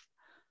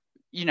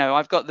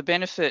I've got the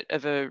benefit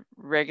of a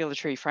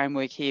regulatory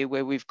framework here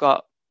where we've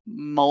got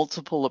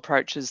multiple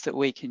approaches that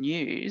we can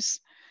use,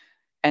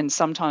 and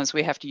sometimes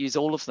we have to use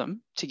all of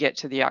them to get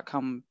to the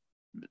outcome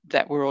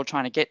that we're all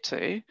trying to get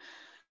to.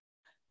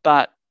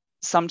 But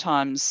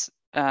sometimes,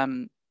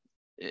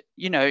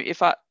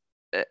 if I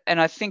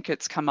think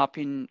it's come up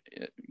in,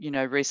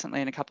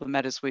 recently in a couple of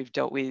matters we've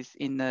dealt with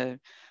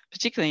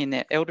particularly in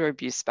the elder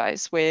abuse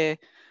space, where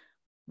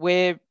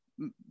we're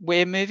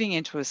moving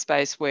into a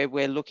space where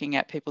we're looking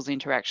at people's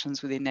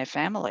interactions within their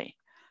family.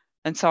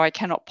 And so I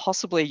cannot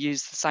possibly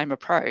use the same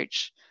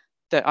approach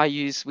that I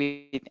use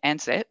with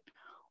Ansett,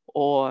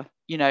 or,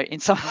 in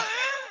some,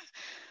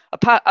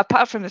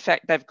 apart from the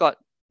fact they've got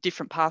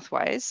different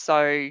pathways.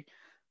 So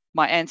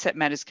my Ansett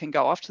matters can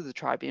go off to the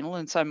tribunal.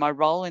 And so my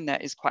role in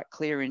that is quite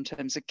clear in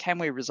terms of, can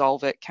we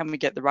resolve it? Can we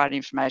get the right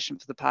information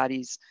for the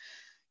parties?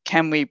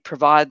 Can we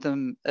provide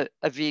them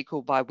a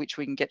vehicle by which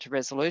we can get to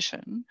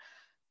resolution?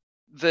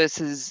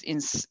 Versus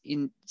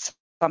in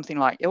something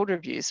like elder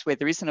abuse, where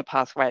there isn't a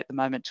pathway at the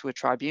moment to a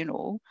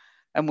tribunal,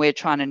 and we're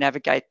trying to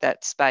navigate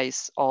that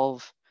space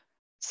of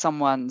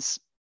someone's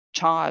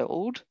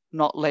child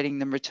not letting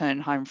them return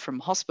home from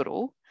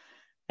hospital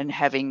and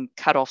having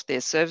cut off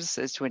their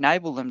services to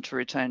enable them to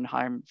return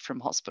home from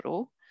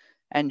hospital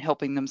and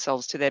helping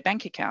themselves to their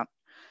bank account.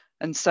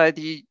 And so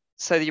the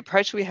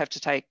approach we have to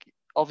take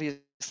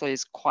obviously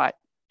is quite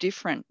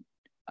different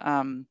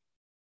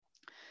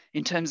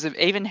in terms of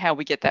even how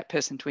we get that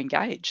person to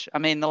engage. I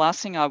mean, the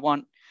last thing I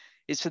want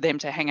is for them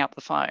to hang up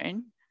the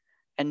phone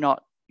and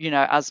not,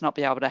 us not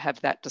be able to have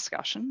that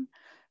discussion.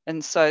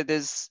 And so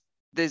there's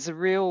a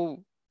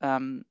real,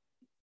 and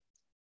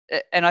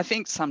I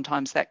think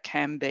sometimes that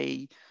can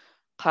be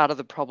part of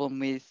the problem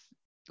with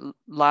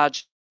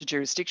large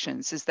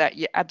jurisdictions, is that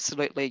you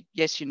absolutely,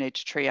 yes, you need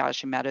to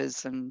triage your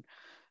matters and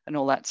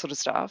all that sort of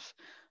stuff,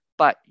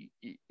 but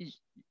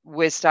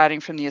we're starting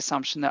from the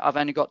assumption that I've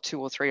only got 2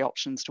 or 3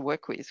 options to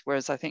work with,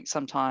 whereas I think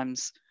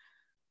sometimes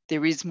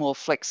there is more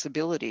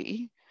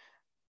flexibility,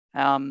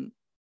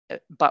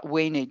 but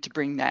we need to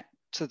bring that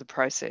to the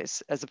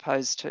process, as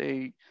opposed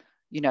to,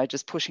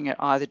 just pushing it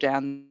either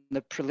down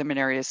the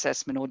preliminary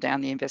assessment or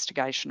down the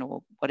investigation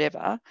or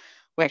whatever.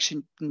 We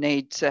actually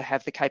need to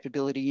have the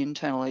capability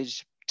internally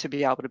to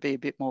be able to be a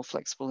bit more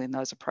flexible in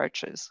those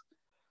approaches.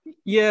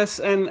 Yes,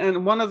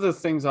 and one of the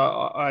things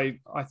I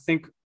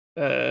think,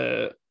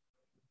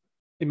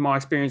 in my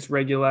experience,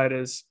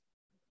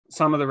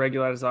 some of the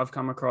regulators I've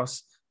come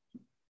across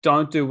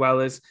don't do well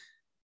is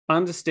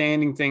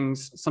understanding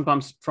things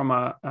sometimes from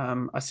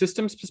a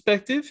systems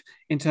perspective,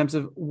 in terms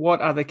of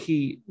what are the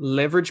key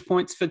leverage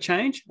points for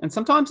change. And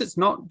sometimes it's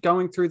not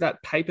going through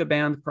that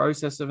paper-bound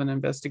process of an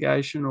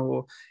investigation,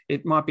 or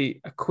it might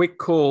be a quick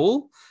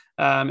call.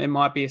 It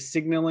might be a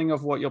signaling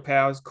of what your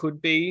powers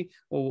could be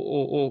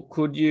or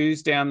could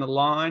use down the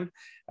line.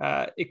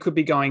 It could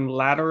be going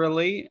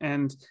laterally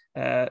and,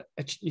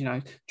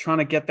 trying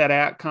to get that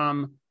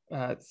outcome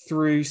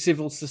through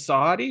civil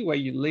society, where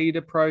you lead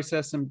a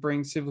process and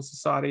bring civil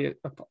society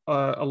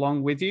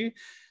along with you.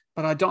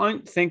 But I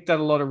don't think that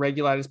a lot of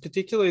regulators,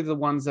 particularly the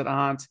ones that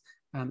aren't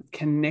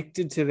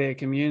connected to their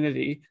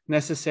community,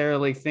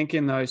 necessarily think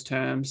in those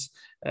terms.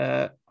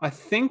 I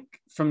think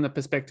from the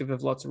perspective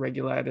of lots of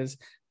regulators,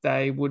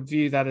 they would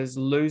view that as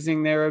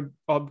losing their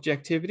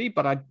objectivity.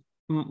 But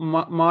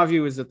my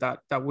view is that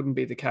wouldn't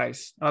be the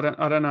case. I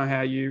don't know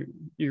how you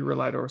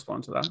relate or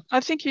respond to that. I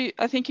think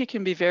you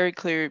can be very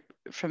clear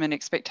from an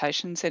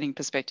expectation setting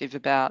perspective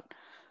about,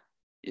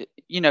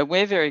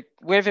 we're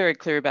very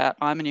clear about,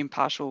 I'm an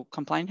impartial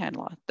complaint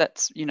handler.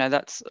 That's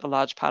a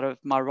large part of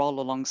my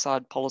role,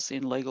 alongside policy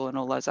and legal and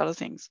all those other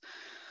things.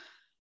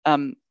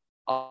 I've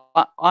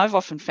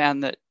often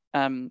found that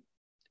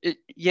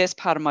yes,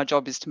 part of my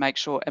job is to make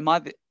sure, am I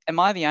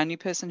the only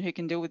person who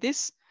can deal with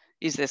this?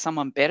 Is there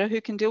someone better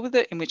who can deal with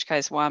it? In which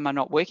case, why am I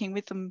not working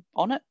with them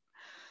on it?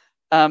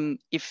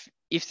 If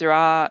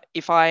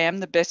I am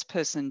the best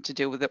person to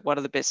deal with it, what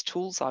are the best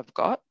tools I've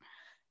got?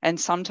 And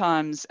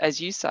sometimes,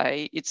 as you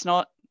say, it's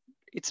not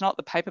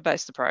the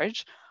paper-based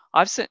approach.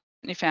 I've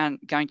certainly found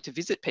going to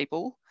visit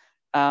people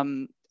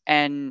and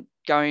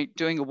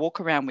doing a walk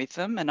around with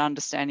them and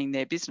understanding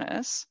their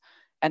business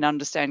and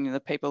understanding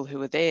the people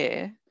who are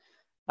there.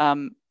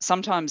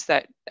 Sometimes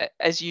that,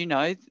 as you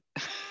know,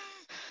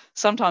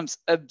 sometimes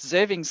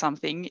observing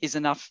something is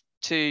enough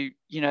to,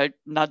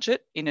 nudge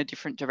it in a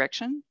different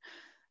direction.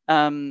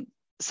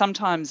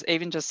 Sometimes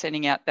even just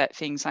sending out that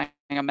thing saying,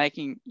 I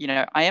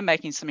am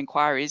making some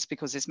inquiries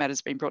because this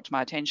matter's been brought to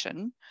my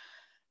attention.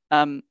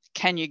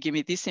 Can you give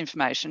me this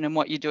information? And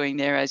what you're doing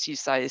there, as you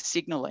say, is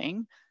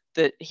signalling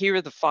that here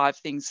are the 5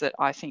 things that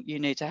I think you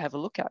need to have a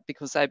look at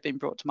because they've been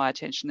brought to my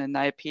attention and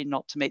they appear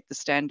not to meet the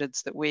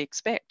standards that we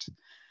expect.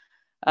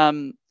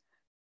 In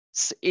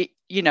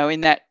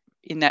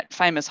that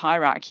famous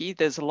hierarchy,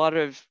 there's a lot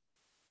of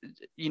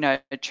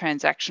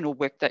transactional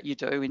work that you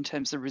do in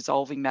terms of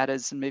resolving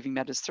matters and moving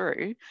matters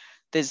through.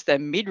 There's the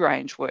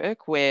mid-range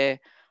work where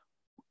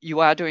you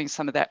are doing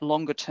some of that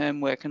longer term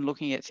work and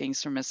looking at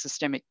things from a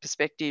systemic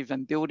perspective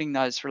and building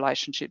those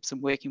relationships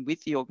and working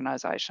with the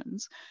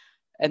organisations.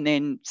 And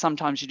then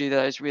sometimes you do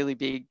those really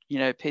big,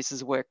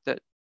 pieces of work that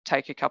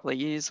take a couple of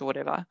years or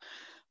whatever.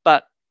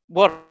 But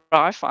what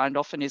I find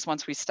often is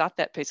once we start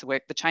that piece of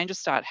work, the changes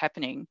start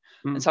happening.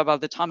 And so by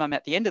the time I'm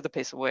at the end of the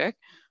piece of work,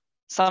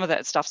 some of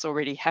that stuff's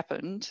already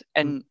happened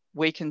and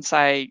we can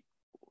say,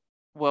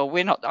 well,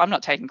 I'm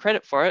not taking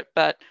credit for it,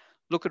 but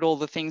look at all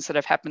the things that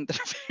have happened that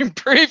have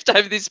improved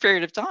over this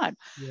period of time.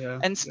 Yeah,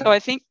 and so I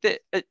think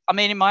that,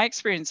 in my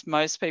experience,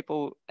 most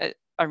people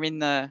are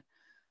in are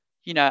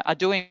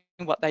doing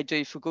what they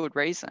do for good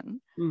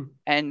reason.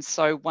 And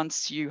so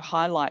once you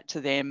highlight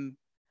to them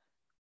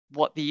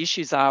what the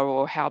issues are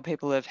or how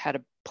people have had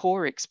a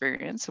poor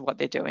experience of what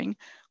they're doing,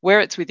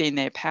 where it's within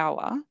their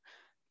power,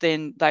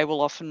 then they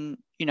will often,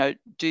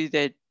 do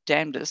their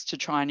damnedest to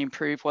try and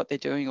improve what they're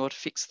doing or to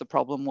fix the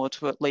problem or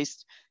to at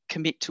least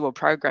commit to a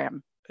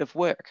program of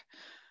work.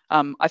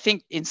 I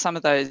think in some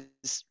of those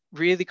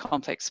really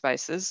complex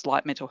spaces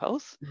like mental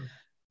health,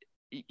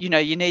 you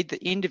need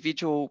the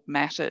individual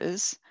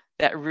matters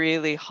that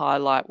really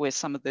highlight where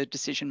some of the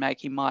decision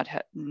making might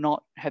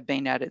not have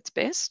been at its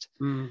best.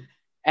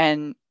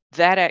 And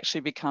that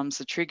actually becomes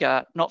the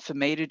trigger, not for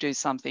me to do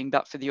something,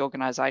 but for the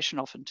organisation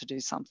often to do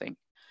something.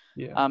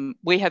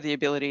 We have the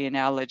ability in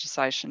our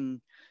legislation,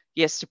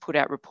 yes, to put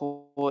out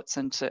reports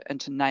and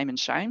to name and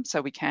shame.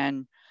 So we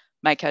can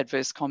make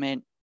adverse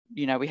comment.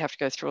 We have to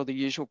go through all the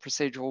usual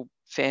procedural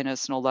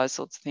fairness and all those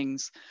sorts of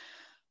things.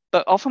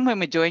 But often when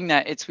we're doing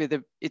that, it's with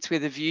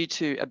a view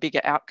to a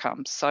bigger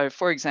outcome. So,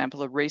 for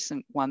example, a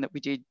recent one that we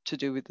did to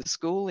do with the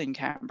school in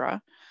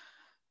Canberra,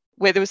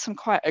 where there was some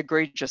quite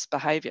egregious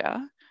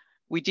behaviour,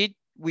 we did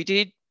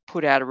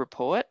put out a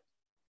report,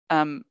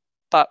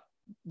 but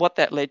what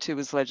that led to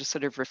was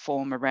legislative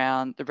reform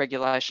around the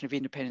regulation of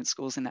independent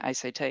schools in the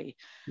ACT.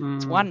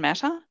 It's one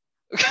matter.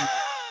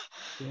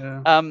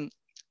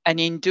 And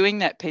in doing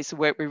that piece of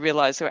work, we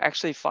realised there were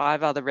actually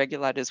 5 other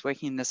regulators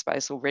working in the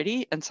space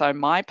already. And so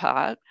my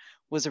part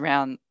was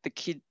around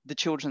the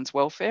children's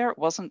welfare. It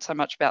wasn't so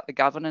much about the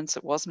governance.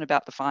 It wasn't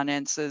about the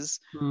finances,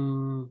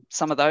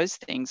 some of those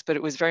things, but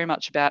it was very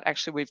much about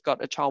actually we've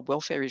got a child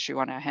welfare issue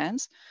on our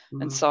hands.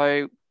 And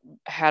so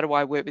how do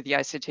I work with the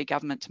ACT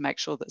government to make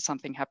sure that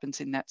something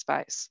happens in that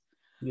space?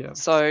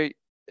 So,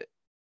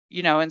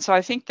 and so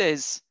I think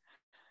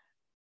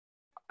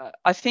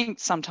I think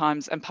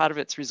sometimes, and part of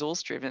it's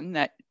resource driven,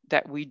 that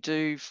we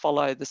do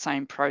follow the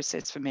same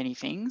process for many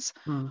things.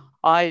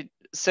 I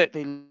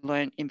certainly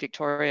learned in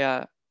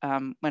Victoria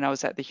when I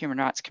was at the Human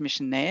Rights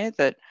Commission there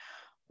that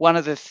one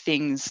of the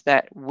things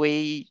that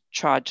we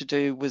tried to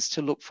do was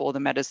to look for the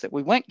matters that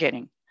we weren't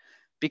getting,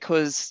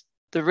 because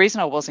the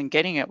reason I wasn't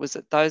getting it was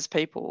that those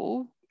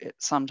people,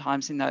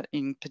 sometimes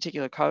in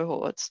particular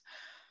cohorts,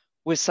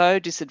 were so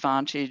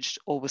disadvantaged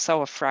or were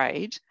so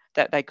afraid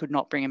that they could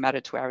not bring a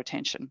matter to our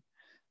attention.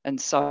 And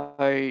so,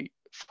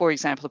 for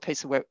example, a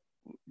piece of work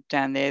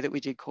down there that we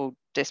did called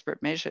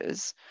Desperate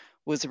Measures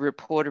was a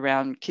report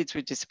around kids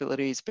with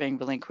disabilities being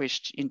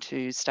relinquished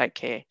into state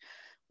care,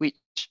 which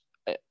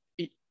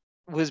it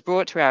was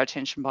brought to our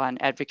attention by an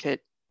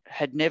advocate,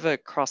 had never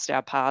crossed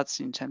our paths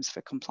in terms of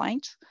a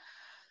complaint.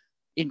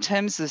 In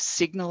terms of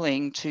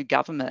signalling to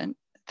government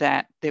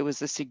that there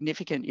was a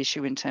significant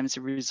issue in terms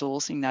of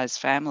resourcing those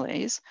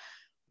families,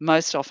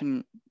 most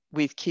often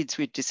with kids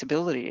with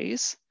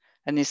disabilities,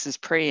 and this is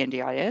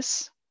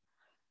pre-NDIS.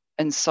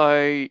 And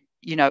so,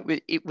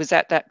 it was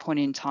at that point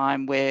in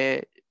time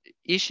where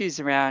issues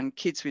around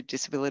kids with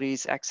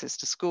disabilities, access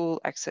to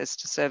school, access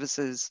to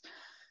services,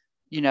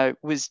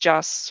 was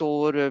just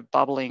sort of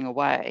bubbling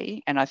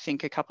away. And I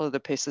think a couple of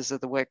the pieces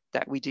of the work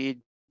that we did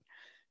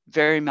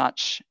very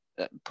much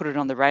put it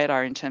on the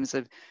radar in terms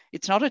of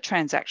it's not a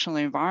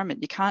transactional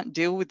environment. You can't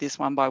deal with this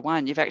one by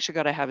one. You've actually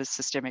got to have a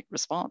systemic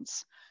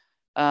response.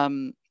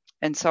 And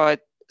so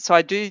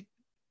I do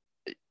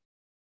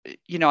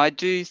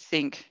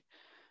think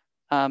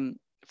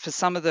for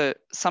some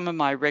of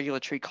my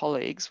regulatory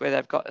colleagues where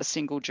they've got a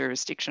single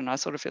jurisdiction, I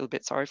sort of feel a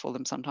bit sorry for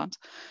them sometimes,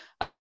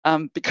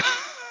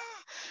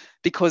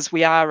 because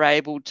we are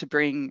able to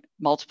bring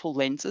multiple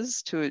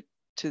lenses to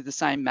the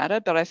same matter.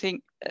 But I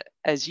think,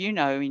 as you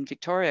know, in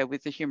Victoria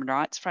with the human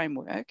rights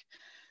framework,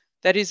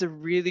 that is a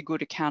really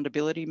good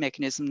accountability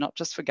mechanism, not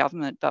just for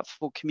government, but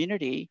for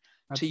community.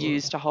 Absolutely. To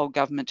use to hold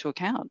government to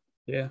account.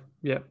 Yeah,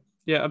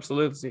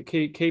 absolutely. It's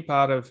a key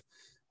part of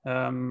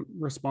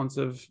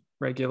responsive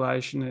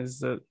regulation is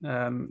that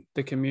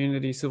the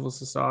community, civil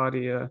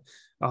society are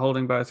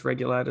holding both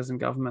regulators and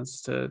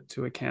governments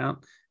to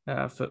account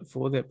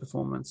for their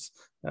performance.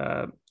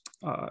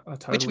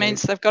 Which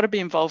means they've got to be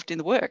involved in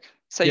the work.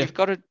 So yeah. you've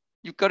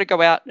got to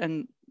go out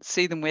and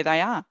see them where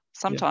they are.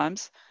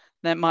 Sometimes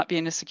yeah. that might be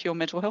in a secure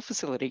mental health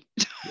facility.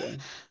 Yeah.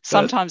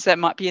 Sometimes that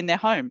might be in their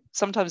home.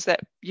 Sometimes that,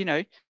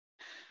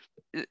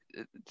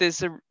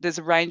 there's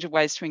a range of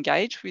ways to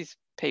engage with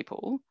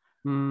people.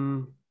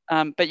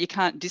 But you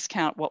can't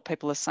discount what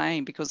people are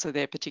saying because of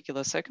their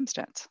particular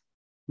circumstance.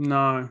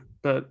 No,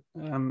 but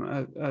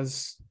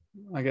as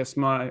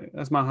my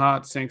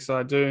heart sinks,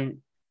 I do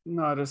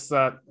notice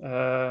that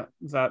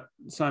that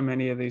so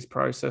many of these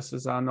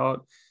processes are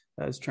not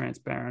as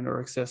transparent or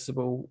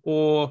accessible,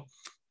 or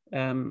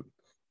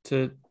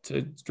to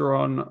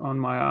draw on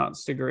my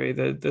arts degree,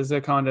 that there's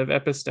a kind of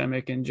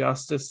epistemic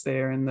injustice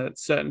there, in that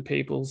certain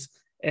people's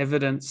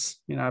evidence,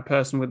 a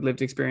person with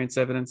lived experience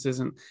evidence,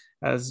 isn't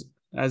as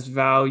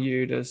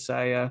valued as,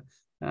 say, a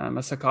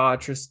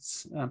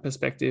psychiatrist's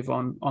perspective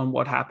on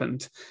what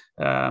happened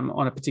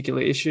on a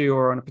particular issue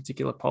or on a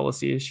particular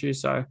policy issue.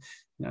 So,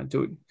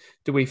 do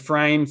we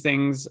frame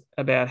things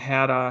about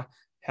how to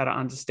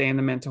understand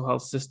the mental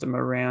health system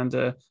around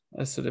a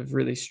sort of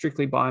really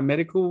strictly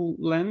biomedical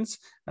lens?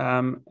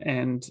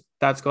 And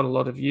that's got a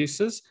lot of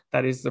uses.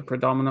 That is the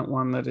predominant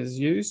one that is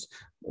used.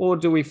 Or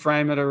do we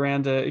frame it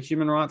around a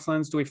human rights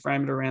lens? Do we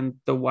frame it around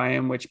the way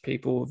in which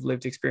people with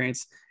lived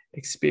experience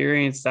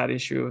that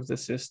issue of the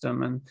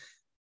system? And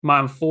my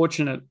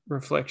unfortunate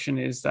reflection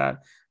is that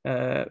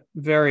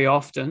very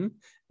often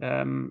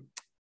the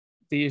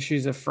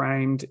issues are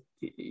framed,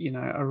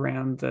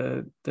 around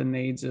the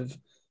needs of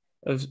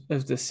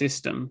the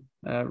system,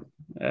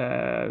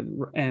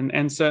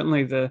 and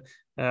certainly the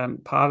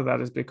part of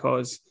that is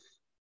because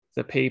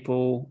the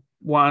people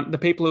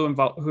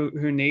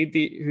who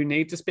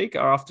need to speak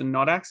are often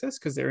not accessed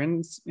because they're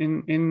in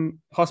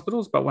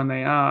hospitals, but when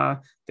they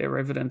are, their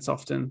evidence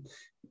often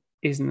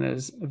isn't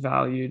as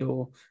valued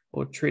or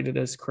treated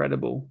as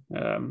credible.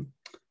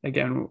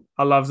 Again,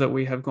 I love that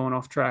we have gone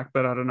off track,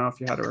 but I don't know if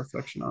you had a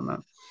reflection on that.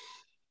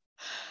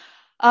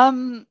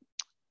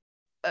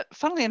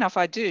 Funnily enough,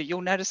 I do.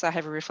 You'll notice I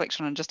have a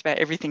reflection on just about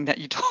everything that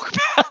you talk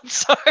about.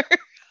 So,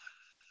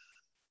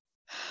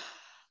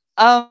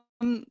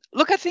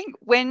 look, I think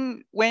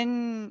when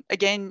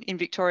again in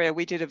Victoria,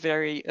 we did a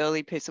very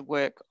early piece of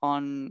work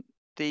on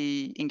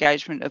the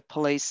engagement of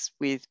police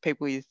with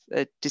people with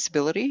a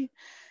disability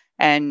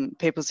and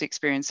people's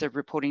experience of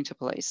reporting to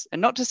police,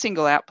 and not to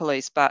single out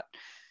police, but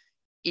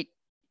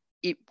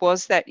it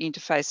was that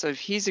interface of,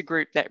 here's a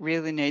group that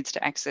really needs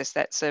to access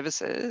that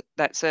service.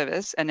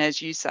 And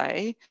as you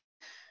say,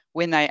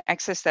 when they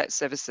access that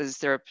services,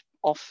 there are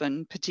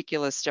often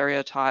particular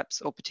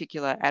stereotypes or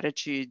particular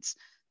attitudes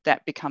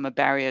that become a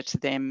barrier to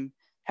them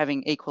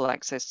having equal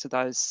access to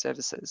those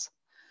services.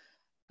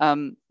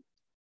 I'm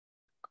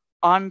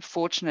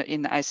fortunate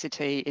in the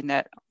ACT in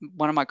that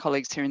one of my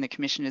colleagues here in the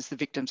Commission is the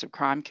Victims of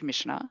Crime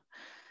Commissioner.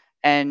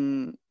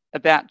 And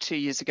about 2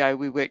 years ago,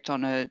 we worked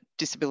on a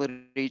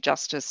disability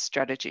justice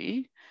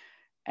strategy.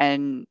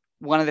 And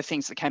one of the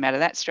things that came out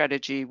of that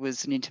strategy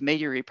was an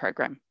intermediary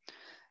program.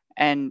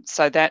 And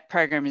so that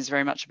program is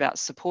very much about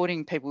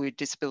supporting people with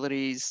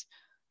disabilities,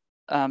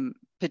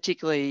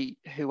 particularly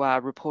who are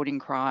reporting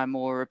crime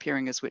or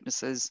appearing as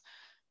witnesses,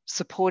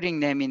 supporting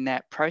them in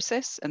that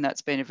process. And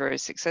that's been a very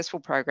successful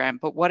program.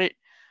 But what it's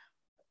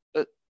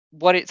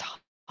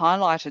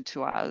highlighted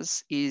to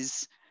us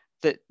is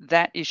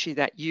that issue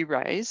that you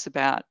raise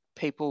about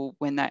people,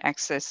 when they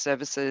access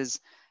services,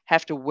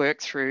 have to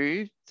work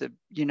through the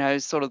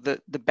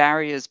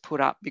barriers put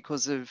up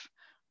because of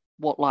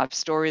what life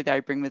story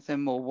they bring with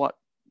them, or what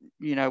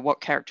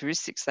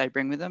characteristics they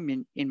bring with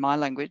them, in my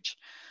language,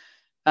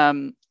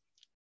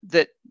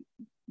 that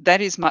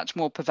is much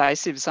more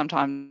pervasive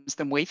sometimes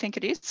than we think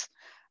it is.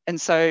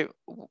 And so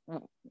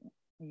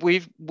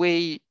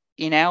we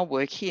in our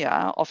work here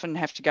often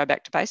have to go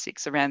back to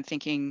basics around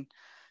thinking,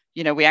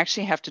 we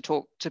actually have to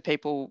talk to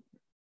people,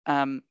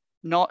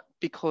 not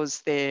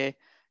because they're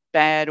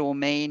bad or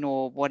mean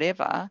or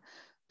whatever,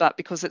 but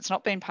because it's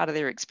not been part of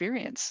their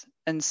experience.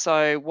 And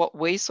so what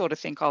we sort of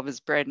think of as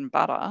bread and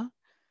butter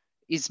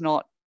is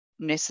not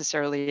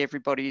necessarily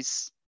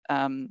everybody's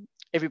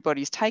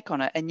take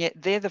on it. And yet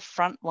they're the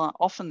front line,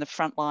 often the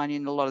front line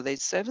in a lot of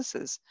these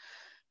services.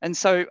 And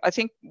so I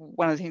think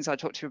one of the things I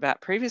talked to you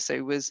about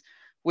previously was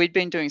we'd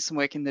been doing some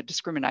work in the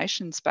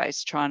discrimination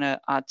space, trying to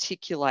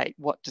articulate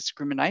what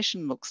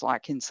discrimination looks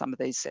like in some of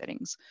these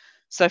settings.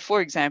 So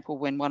for example,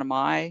 when one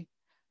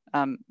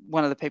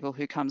of the people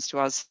who comes to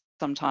us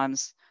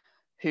sometimes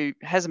who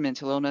has a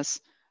mental illness,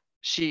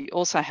 she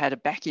also had a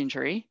back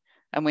injury.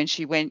 And when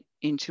she went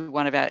into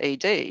one of our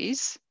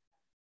EDs,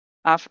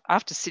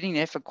 after sitting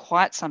there for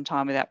quite some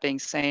time without being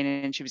seen,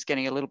 and she was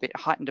getting a little bit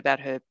heightened about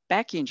her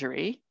back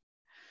injury,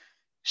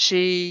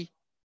 she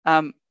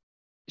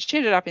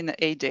ended up in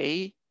the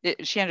ED.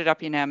 She ended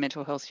up in our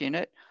mental health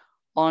unit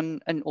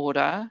on an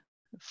order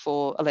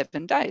for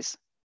 11 days.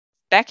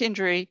 Back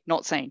injury,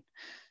 not seen.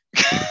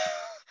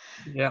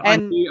 Yeah,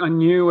 And I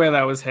knew where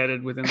that was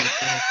headed within the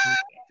first few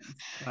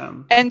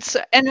seconds.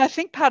 and I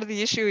think part of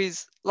the issue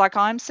is, like,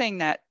 I'm seeing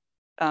that,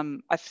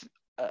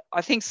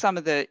 I think some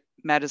of the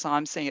matters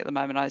I'm seeing at the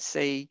moment, I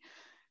see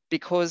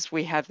because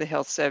we have the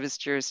health service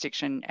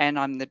jurisdiction and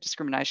I'm the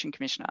discrimination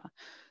commissioner.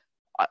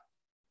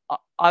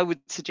 I would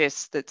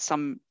suggest that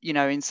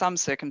in some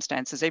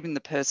circumstances, even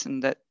the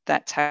person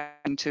that's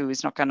happening to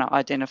is not going to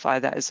identify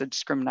that as a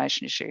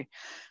discrimination issue.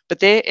 But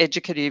they're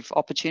educative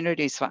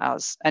opportunities for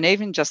us. And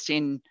even just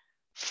in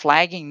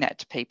flagging that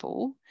to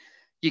people,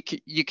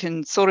 you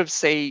can sort of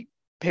see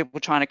people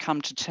trying to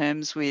come to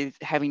terms with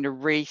having to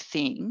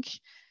rethink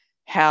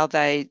how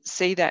they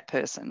see that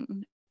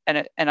person.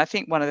 And I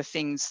think one of the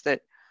things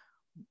that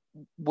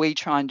we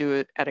try and do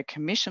it at a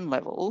commission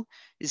level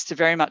is to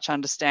very much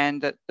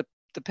understand that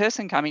the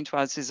person coming to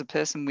us is a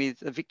person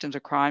with a victim to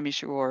crime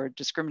issue or a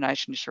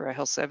discrimination issue or a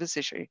health service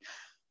issue.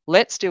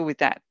 Let's deal with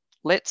that.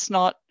 Let's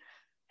not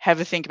have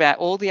a think about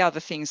all the other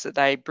things that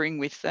they bring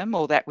with them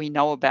or that we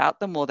know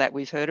about them or that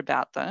we've heard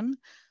about them.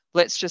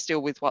 Let's just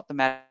deal with what the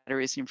matter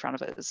is in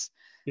front of us.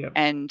 Yeah.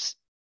 And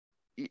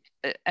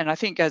I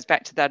think it goes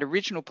back to that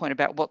original point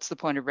about what's the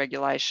point of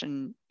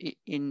regulation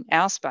in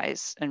our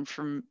space. And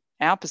from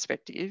our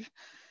perspective,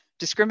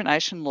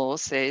 discrimination law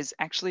says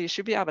actually you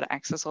should be able to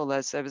access all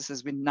those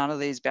services with none of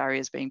these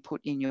barriers being put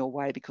in your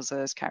way because of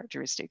those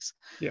characteristics.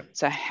 Yeah.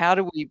 So how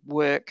do we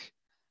work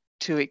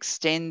to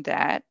extend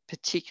that,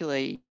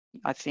 particularly,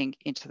 I think,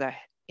 into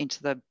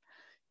the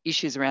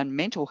issues around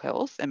mental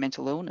health and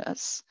mental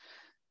illness,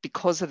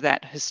 because of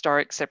that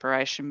historic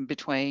separation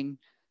between,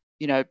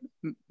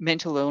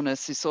 mental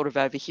illness is sort of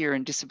over here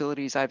and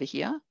disability is over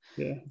here.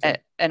 Yeah.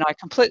 Exactly. And I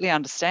completely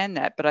understand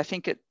that, but I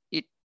think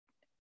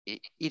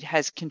it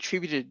has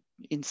contributed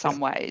in some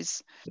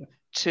ways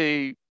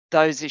to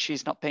those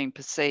issues not being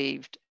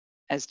perceived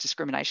as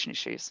discrimination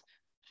issues.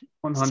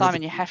 100%.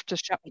 Simon, you have to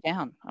shut me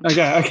down.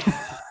 Okay.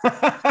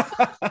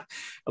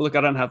 Look,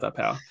 I don't have that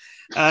power.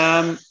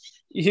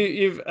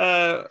 You've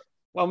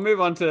I'll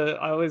move on to.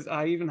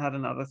 I even had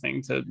another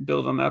thing to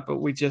build on that, but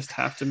we just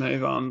have to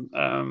move on.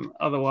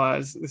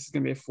 Otherwise, this is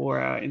going to be a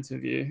 4-hour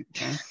interview.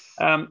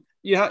 Okay.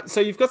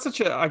 So you've got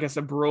such a, I guess,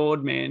 a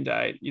broad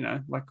mandate.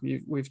 Like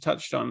we've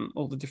touched on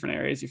all the different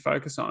areas you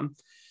focus on.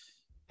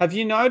 Have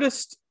you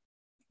noticed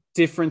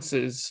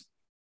differences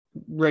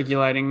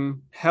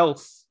regulating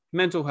health,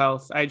 mental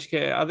health, aged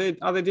care? Are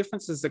there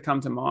differences that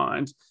come to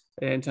mind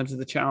in terms of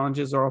the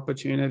challenges or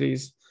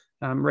opportunities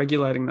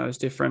regulating those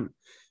different,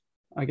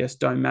 I guess,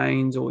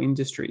 domains or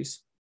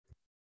industries?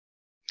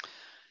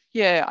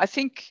 Yeah, I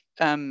think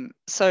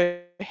so.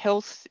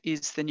 Health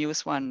is the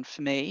newest one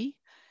for me.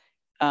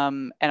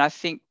 And I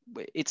think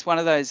it's one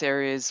of those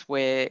areas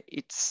where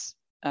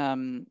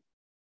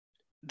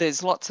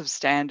there's lots of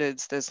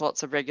standards, there's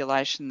lots of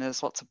regulation,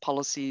 there's lots of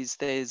policies,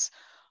 there's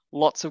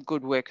lots of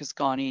good work has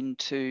gone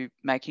into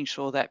making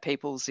sure that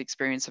people's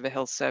experience of a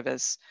health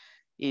service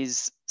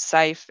is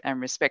safe and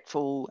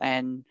respectful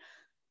and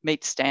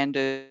meets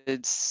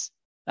standards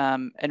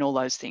and all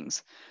those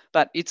things.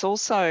 But it's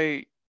also,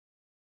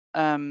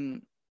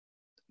 I'm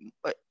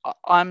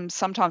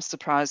sometimes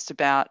surprised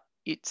about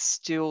it's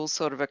still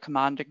sort of a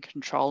command and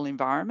control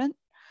environment.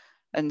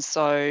 And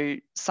so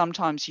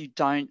sometimes you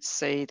don't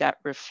see that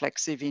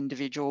reflexive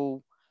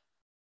individual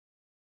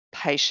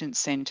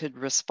patient-centered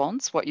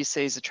response. What you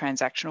see is a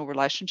transactional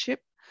relationship.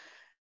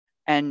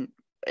 And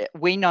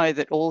we know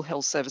that all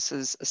health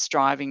services are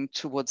striving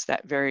towards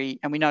that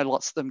and we know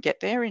lots of them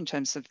get there in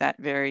terms of that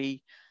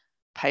very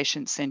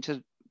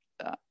patient-centered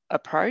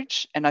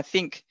approach. And I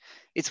think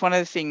it's one of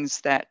the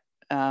things that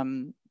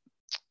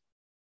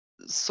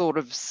sort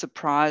of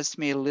surprised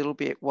me a little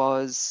bit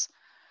was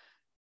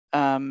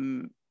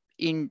in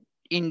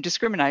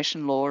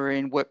discrimination law or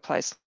in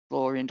workplace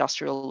law or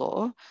industrial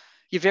law,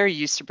 you're very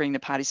used to bringing the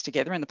parties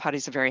together, and the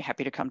parties are very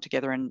happy to come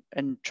together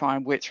and try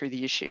and work through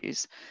the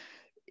issues.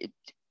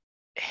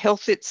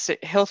 Health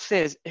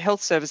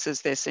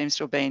services, there seems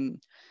to have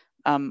been,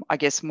 I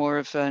guess, more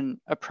of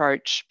an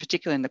approach,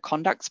 particularly in the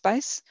conduct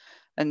space.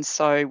 And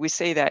so we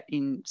see that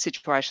in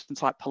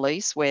situations like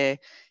police, where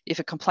if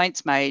a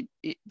complaint's made,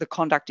 the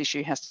conduct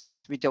issue has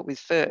to be dealt with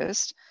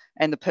first,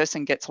 and the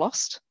person gets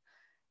lost.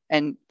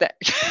 And that,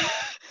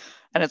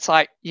 and it's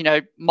like,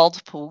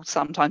 multiple,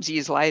 sometimes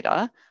years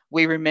later,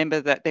 we remember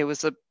that there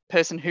was a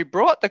person who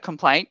brought the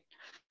complaint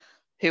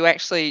who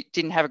actually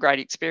didn't have a great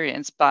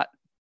experience, but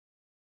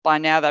by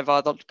now they've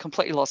either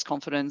completely lost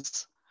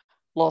confidence,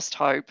 lost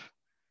hope,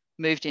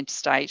 moved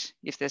interstate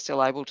if they're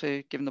still able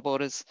to, given the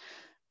borders.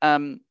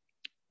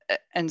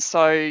 And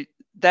so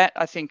that,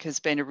 I think, has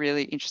been a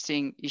really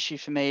interesting issue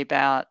for me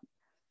about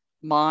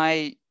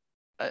I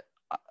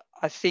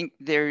think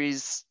there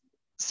is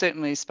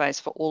certainly space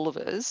for all of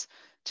us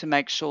to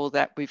make sure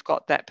that we've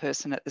got that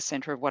person at the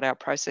centre of what our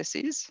process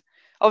is.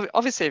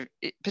 Obviously,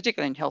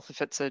 particularly in health,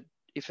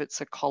 if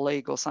it's a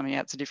colleague or something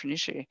else, it's a different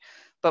issue.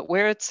 But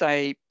where it's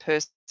a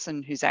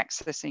person who's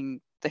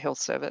accessing the health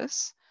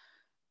service,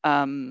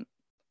 I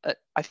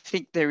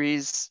think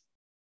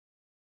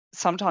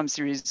sometimes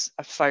there is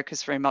a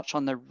focus very much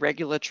on the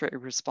regulatory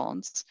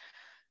response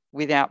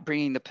without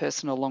bringing the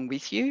person along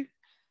with you.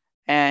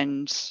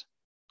 And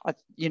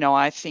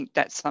I think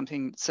that's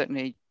something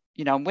certainly,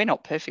 we're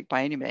not perfect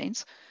by any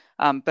means,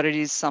 but it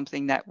is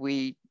something that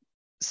we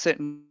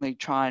certainly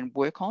try and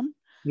work on.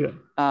 Yeah.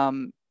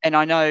 And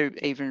I know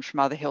even from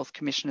other health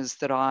commissioners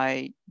that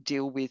I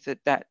deal with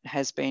that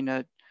has been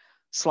a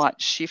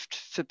slight shift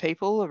for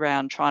people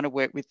around trying to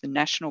work with the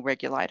national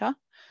regulator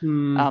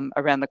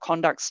around the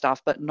conduct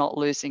stuff, but not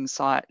losing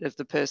sight of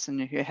the person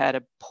who had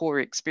a poor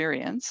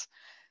experience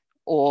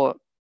or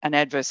an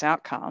adverse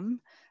outcome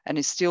and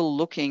is still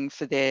looking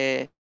for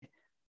their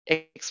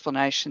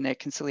explanation, their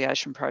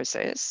conciliation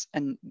process,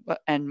 and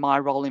my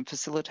role in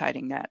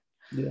facilitating that.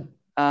 Yeah.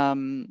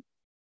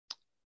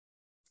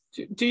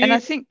 Do you? And I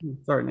think.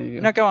 Sorry,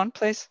 no, go on,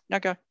 please. No,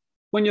 go.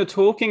 When you're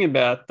talking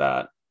about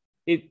that,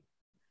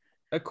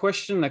 a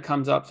question that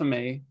comes up for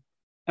me,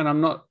 and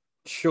I'm not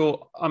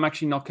sure, I'm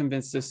actually not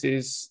convinced this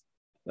is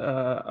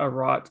a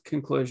right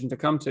conclusion to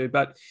come to,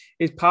 but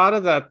is part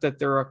of that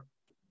there are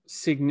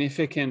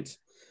significant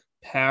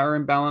power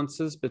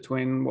imbalances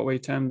between what we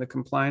term the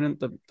complainant,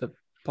 the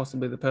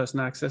possibly the person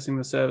accessing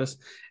the service,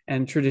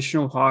 and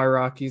traditional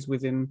hierarchies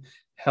within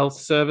health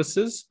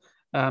services.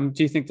 Do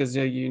you think there's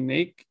a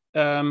unique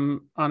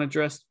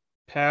unaddressed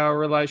power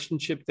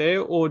relationship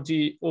there, or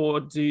do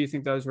you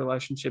think those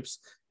relationships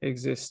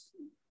exist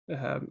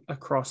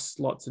across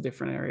lots of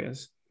different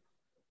areas?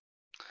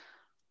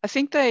 I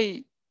think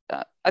they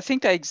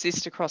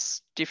exist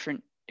across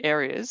different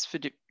areas for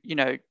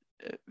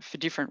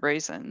different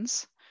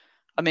reasons.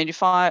 I mean,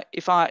 if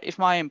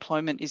my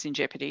employment is in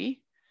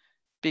jeopardy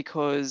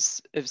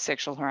because of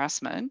sexual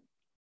harassment,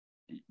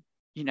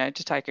 to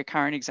take a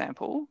current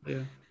example,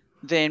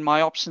 then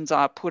my options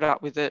are put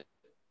up with it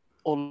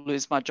or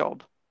lose my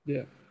job.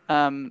 Yeah.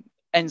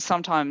 And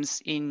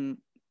sometimes in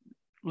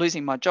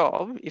losing my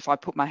job, if I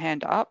put my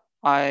hand up,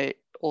 I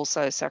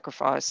also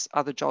sacrifice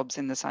other jobs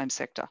in the same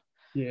sector.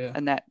 Yeah.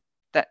 And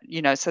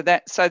so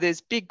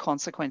there's big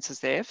consequences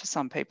there for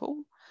some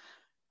people,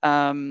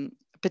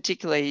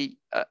 particularly,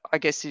 I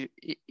guess,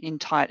 in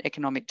tight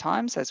economic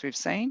times, as we've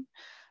seen.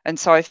 And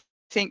so I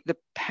think the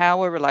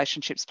power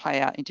relationships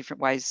play out in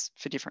different ways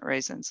for different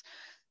reasons.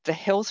 The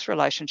health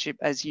relationship,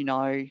 as you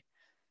know,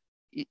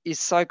 is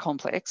so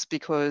complex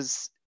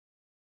because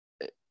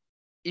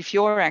if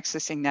you're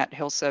accessing that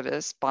health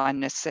service by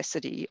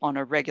necessity on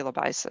a regular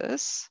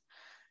basis,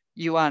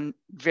 you are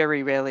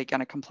very rarely going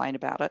to complain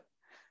about it,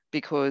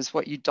 because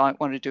what you don't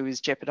want to do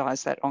is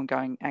jeopardize that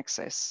ongoing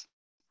access.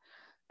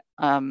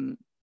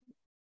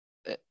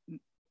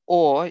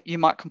 Or you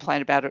might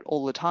complain about it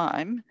all the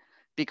time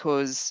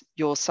because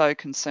you're so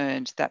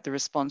concerned that the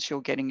response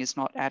you're getting is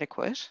not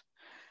adequate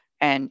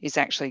and is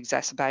actually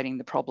exacerbating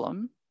the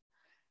problem.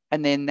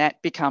 And then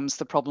that becomes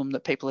the problem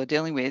that people are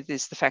dealing with,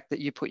 is the fact that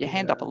you put your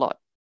hand up a lot.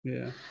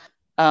 Yeah.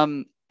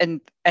 And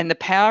the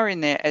power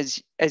in there,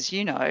 as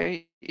you know,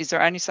 is there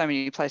are only so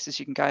many places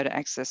you can go to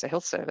access a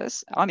health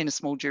service. I'm in a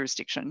small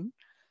jurisdiction,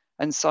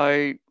 and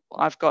so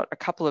I've got a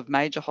couple of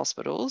major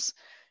hospitals.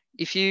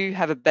 If you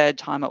have a bad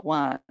time at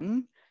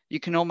one, you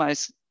can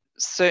almost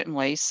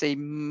certainly see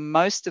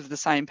most of the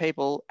same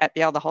people at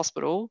the other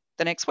hospital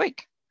the next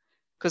week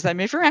because they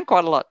move around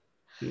quite a lot.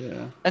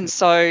 Yeah. And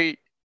so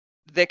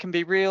there can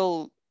be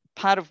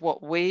part of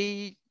what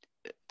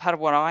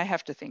I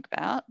have to think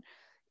about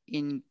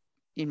in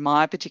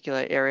my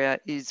particular area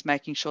is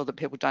making sure that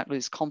people don't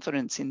lose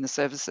confidence in the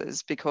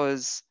services,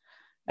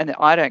 and that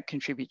I don't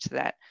contribute to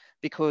that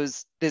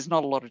because there's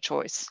not a lot of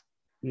choice.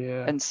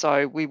 Yeah. And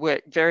so we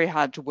work very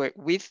hard to work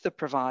with the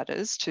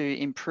providers to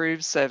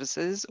improve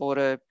services or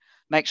to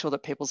make sure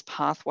that people's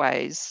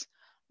pathways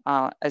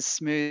are as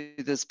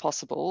smooth as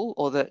possible,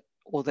 or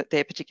that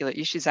their particular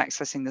issues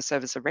accessing the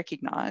service are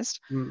recognised.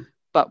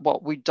 But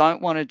what we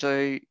don't want to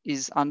do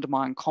is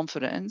undermine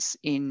confidence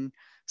in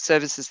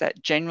services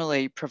that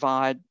generally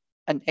provide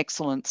an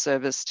excellent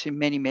service to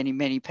many, many,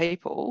 many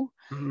people.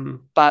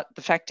 But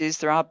the fact is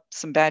there are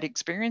some bad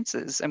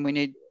experiences, and we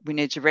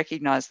need to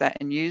recognise that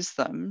and use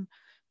them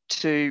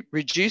to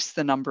reduce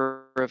the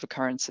number of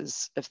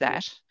occurrences of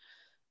that.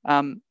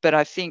 But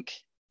I think,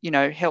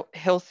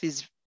 health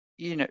is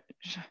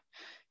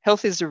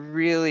a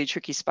really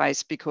tricky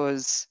space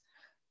because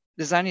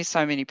there's only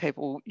so many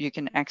people you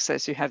can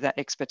access who have that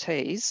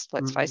expertise,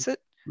 let's face it.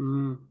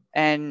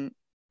 And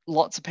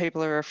lots of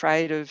people are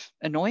afraid of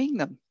annoying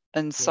them.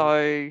 And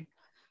so,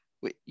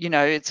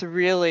 it's a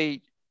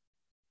really,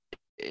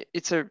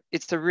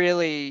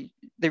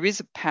 there is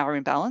a power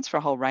imbalance for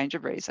a whole range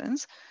of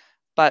reasons.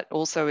 But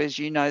also, as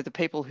you know, the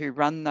people who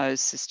run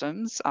those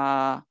systems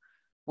are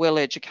well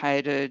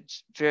educated,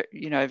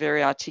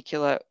 very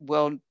articulate,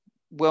 well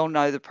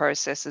know the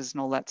processes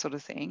and all that sort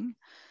of thing.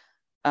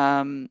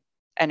 And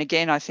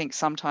again, I think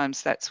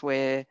sometimes that's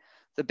where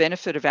the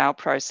benefit of our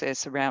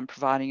process around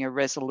providing a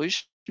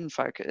resolution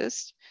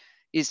focus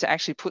is to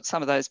actually put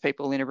some of those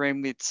people in a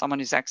room with someone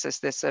who's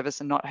accessed their service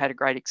and not had a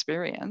great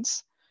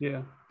experience.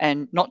 Yeah.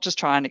 And not just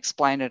try and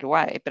explain it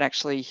away, but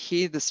actually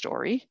hear the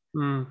story.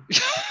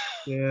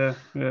 Yeah,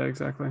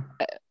 exactly.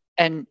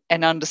 and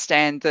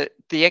understand that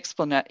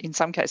in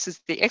some cases,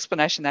 the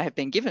explanation they have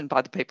been given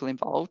by the people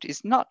involved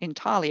is not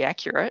entirely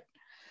accurate.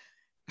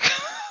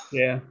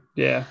 Yeah.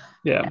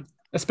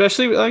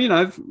 Especially,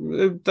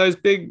 those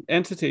big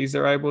entities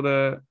are able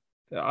to.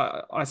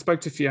 I spoke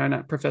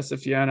to Professor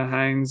Fiona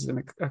Haynes, in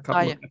a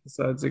couple of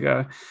episodes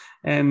ago,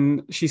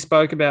 and she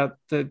spoke about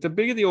the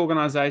bigger the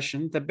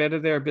organization, the better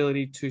their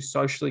ability to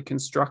socially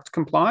construct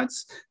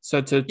compliance.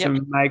 So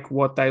to make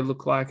what they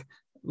look like,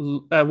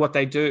 what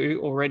they do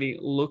already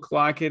look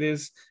like it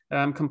is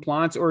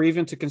compliance, or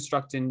even to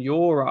construct in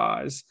your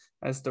eyes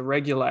as the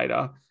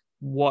regulator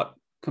what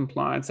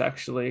compliance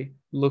actually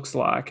looks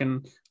like.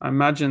 And I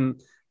imagine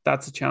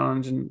that's a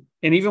challenge. And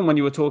even when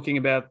you were talking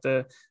about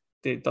the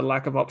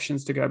lack of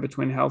options to go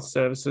between health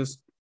services,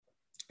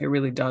 it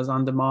really does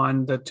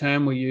undermine the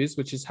term we use,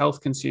 which is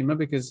health consumer,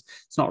 because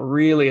it's not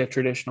really a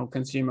traditional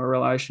consumer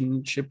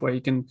relationship where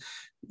you can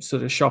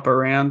sort of shop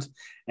around.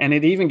 And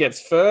it even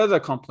gets further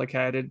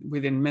complicated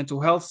within mental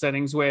health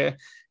settings where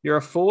you're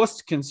a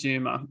forced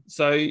consumer.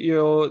 So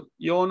you're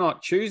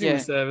not choosing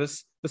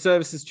the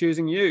service is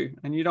choosing you,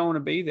 and you don't want to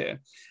be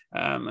there.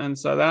 And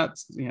so that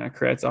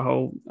creates a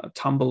whole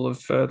tumble of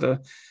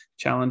further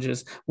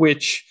challenges,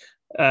 which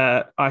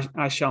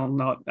I shall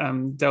not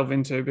delve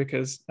into,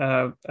 because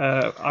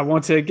I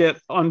want to get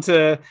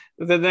onto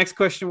the next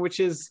question, which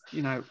is,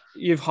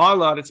 you've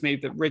highlighted to me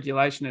that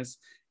regulation is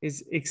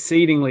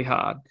exceedingly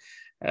hard.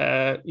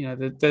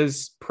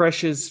 There's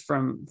pressures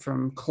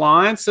from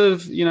clients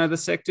of the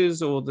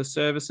sectors or the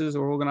services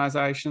or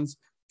organizations,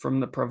 from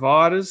the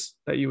providers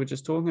that you were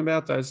just talking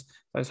about, those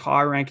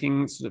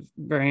high-ranking, sort of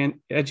very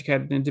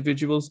educated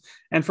individuals,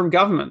 and from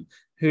government,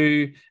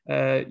 who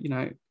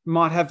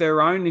might have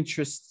their own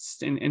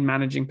interests in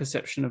managing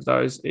perception of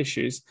those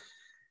issues.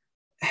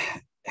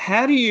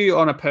 How do you,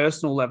 on a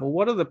personal level,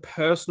 what are the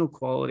personal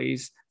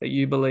qualities that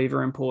you believe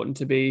are important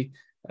to be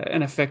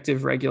an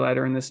effective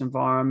regulator in this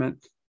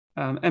environment?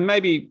 And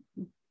maybe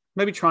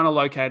trying to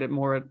locate it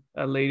more at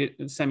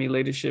a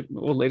semi-leadership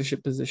or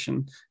leadership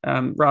position,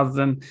 rather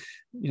than,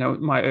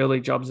 my early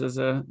jobs as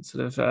a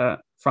sort of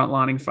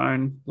frontlining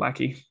phone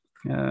lackey.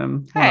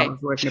 When I was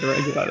working at a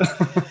regulator.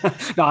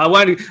 No, I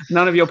won't.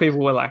 None of your people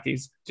were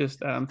lackeys.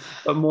 Just,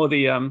 but more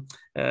the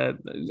at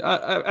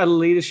a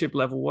leadership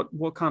level.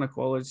 What kind of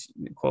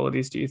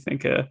qualities do you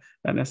think are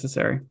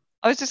necessary?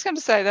 I was just going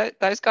to say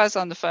that those guys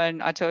on the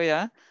phone, I tell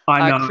you,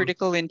 are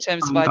critical in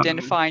terms of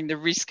identifying the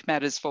risk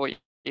matters for you.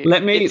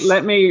 Let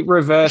me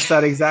reverse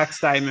that exact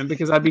statement,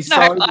 because I'd be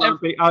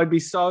grumpy. I would be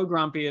so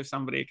grumpy if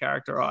somebody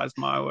characterized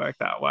my work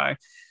that way.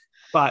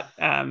 But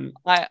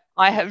I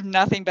have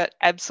nothing but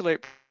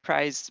absolute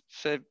praise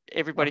for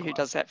everybody who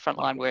does that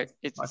frontline work.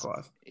 It's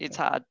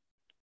hard.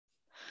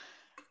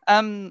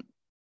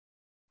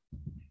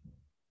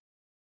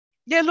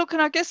 Look,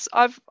 and I guess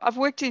I've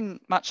worked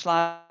in much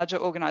larger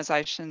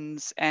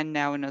organisations and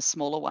now in a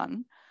smaller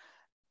one,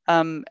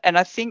 and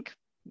I think,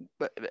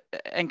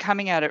 and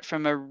coming at it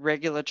from a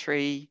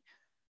regulatory,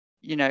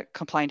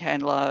 complaint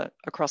handler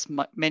across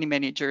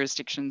many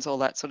jurisdictions, all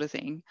that sort of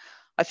thing,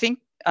 I think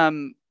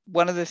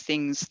one of the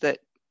things that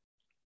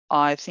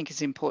I think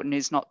is important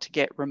is not to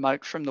get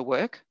remote from the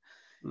work.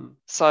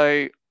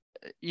 So,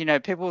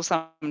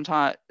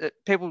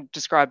 people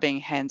describe being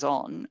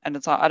hands-on, and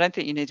it's like, I don't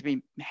think you need to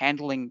be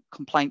handling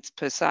complaints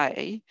per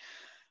se,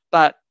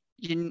 but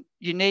you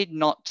need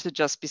not to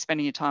just be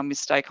spending your time with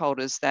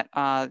stakeholders that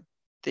are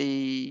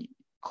the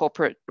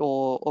corporate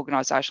or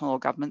organisational or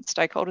government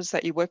stakeholders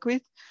that you work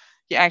with.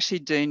 You actually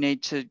do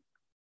need to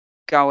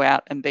go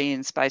out and be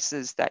in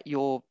spaces that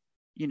your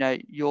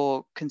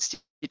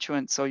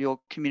constituents or your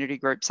community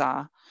groups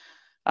are.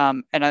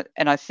 And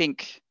I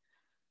think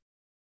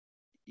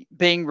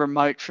being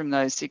remote from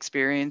those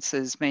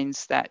experiences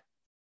means that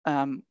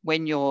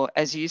when you're,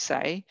 as you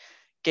say,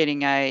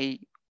 getting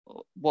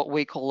what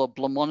we call a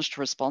blancmange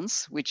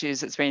response, which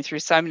is it's been through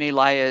so many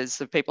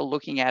layers of people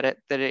looking at it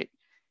that it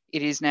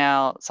is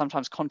now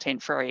sometimes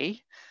content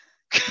free.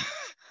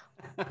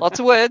 Lots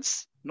of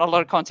words, not a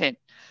lot of content.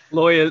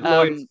 Lawyers'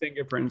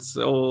 fingerprints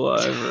all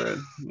over it.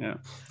 Yeah.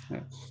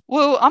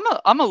 Well,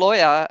 I'm a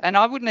lawyer, and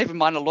I wouldn't even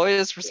mind a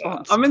lawyer's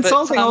response. I'm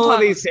insulting all of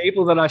these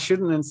people that I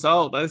shouldn't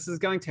insult. This is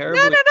going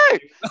terribly. No.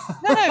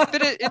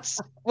 But it's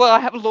I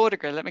have a law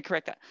degree. Let me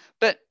correct that.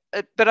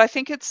 But I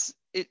think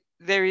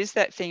there is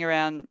that thing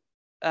around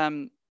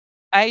in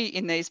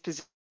these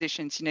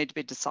positions you need to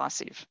be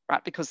decisive,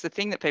 right? Because the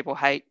thing that people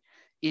hate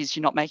is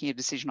you're not making a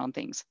decision on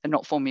things and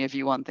not forming a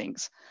view on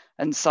things.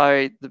 And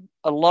so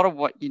a lot of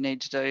what you need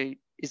to do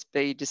is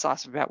be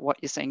decisive about what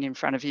you're seeing in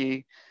front of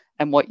you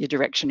and what your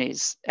direction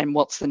is and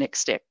what's the next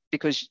step,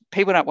 because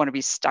people don't want to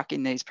be stuck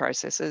in these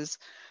processes.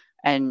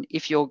 And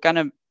if you're going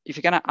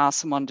to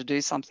ask someone to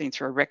do something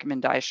through a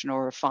recommendation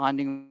or a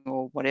finding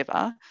or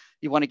whatever,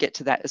 you want to get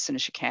to that as soon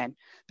as you can,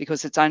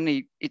 because it's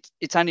only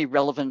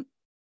relevant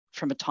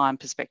from a time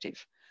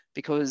perspective,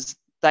 because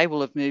they will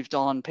have moved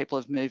on, people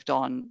have moved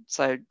on.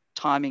 So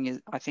timing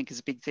I think is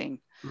a big thing.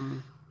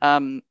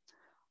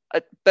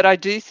 But I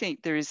do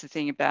think there is the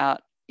thing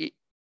about it,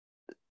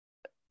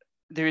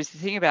 there is the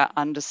thing about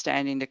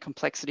understanding the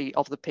complexity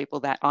of the people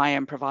that I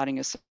am providing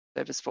a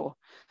service for.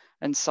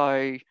 And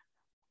so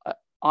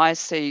I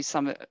see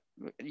some,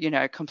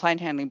 complaint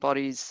handling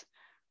bodies,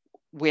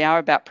 we are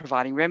about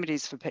providing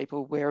remedies for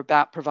people. We're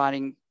about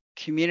providing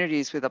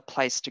communities with a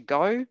place to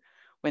go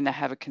when they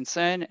have a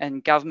concern,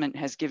 and government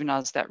has given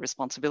us that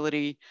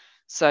responsibility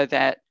so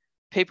that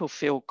people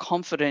feel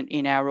confident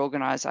in our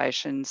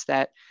organisations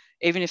that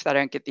even if they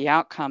don't get the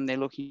outcome they're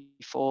looking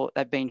for,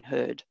 they've been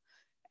heard.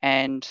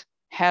 And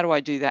how do I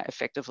do that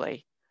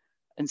effectively?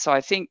 And so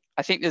I think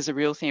there's a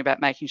real thing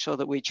about making sure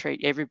that we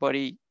treat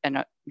everybody, and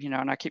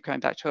I keep going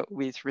back to it,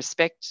 with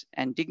respect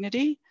and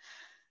dignity,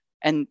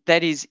 and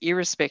that is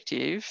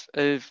irrespective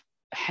of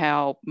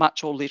how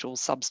much or little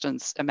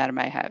substance a matter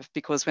may have.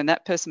 Because when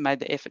that person made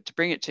the effort to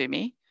bring it to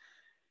me,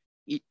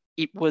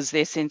 it was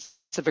their sense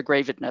of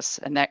aggrievedness,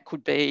 and that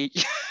could be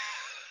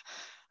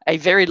a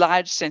very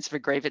large sense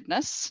of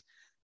aggrievedness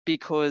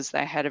because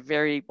they had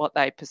what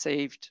they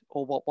perceived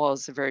or what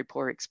was a very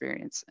poor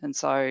experience. And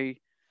so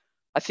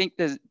I think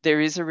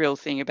there is a real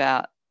thing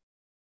about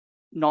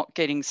not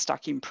getting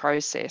stuck in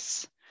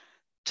process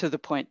to the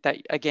point that,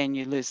 again,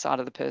 you lose sight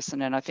of the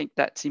person. And I think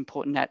that's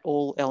important at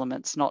all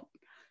elements, not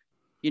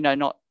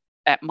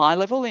at my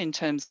level in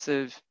terms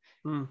of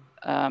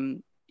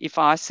if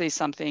I see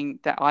something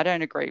that I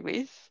don't agree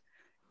with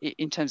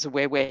in terms of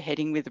where we're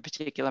heading with a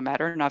particular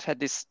matter. And I've had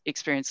this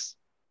experience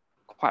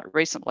quite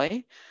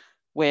recently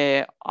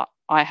where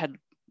I had,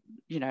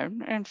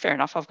 and fair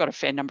enough, I've got a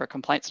fair number of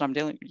complaints that I'm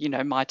dealing,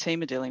 my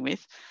team are dealing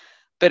with,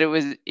 but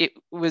it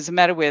was a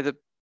matter where the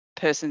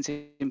person's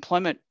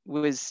employment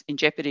was in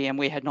jeopardy and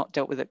we had not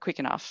dealt with it quick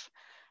enough.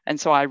 And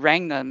so I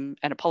rang them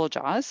and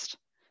apologised,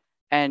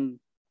 and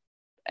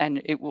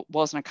it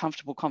wasn't a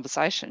comfortable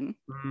conversation.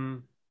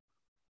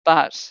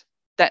 But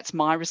that's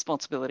my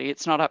responsibility.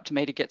 It's not up to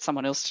me to get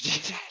someone else to do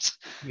that.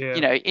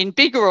 Yeah. In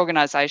bigger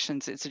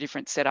organisations, it's a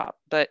different setup.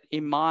 But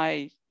in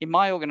my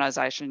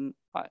organisation,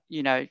 I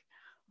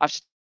have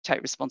to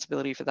take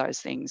responsibility for those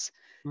things.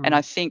 And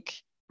I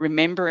think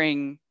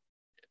remembering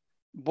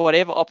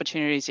whatever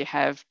opportunities you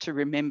have to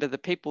remember the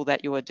people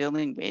that you are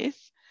dealing with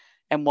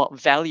and what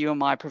value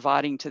am I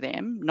providing to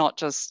them, not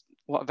just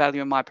what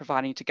value am I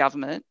providing to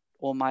government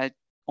or my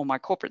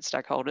corporate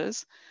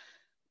stakeholders,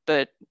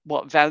 but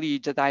what value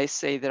do they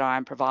see that I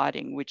am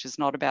providing, which is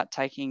not about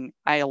taking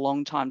a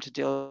long time to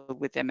deal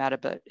with their matter,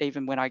 but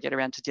even when I get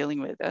around to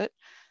dealing with it,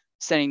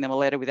 sending them a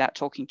letter without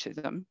talking to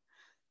them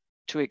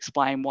to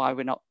explain why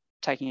we're not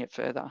taking it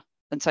further.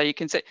 And so you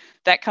can see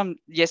that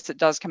yes, it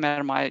does come out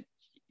of my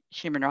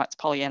human rights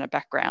Pollyanna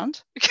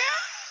background.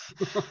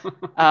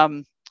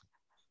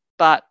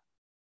 But,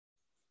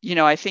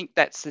 I think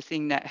that's the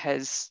thing that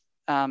has,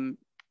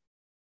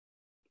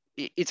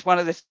 it's one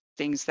of the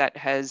things that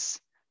has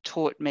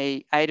taught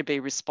me, to be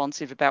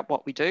responsive about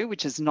what we do,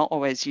 which is not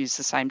always use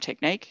the same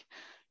technique,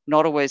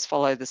 not always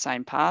follow the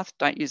same path,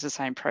 don't use the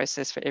same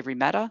process for every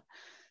matter,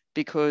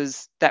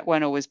 because that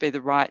won't always be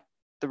the right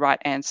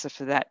answer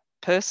for that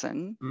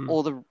person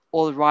or the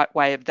right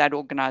way of that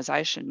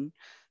organisation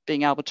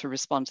being able to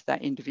respond to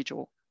that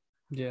individual.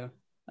 Yeah.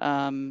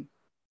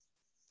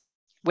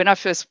 When I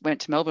first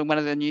went to Melbourne, one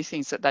of the new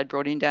things that they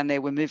brought in down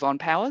there were move on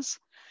powers.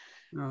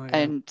 Oh, yeah.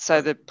 And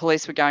so the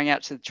police were going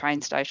out to the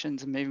train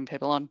stations and moving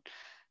people on.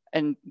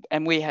 And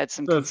we had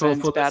some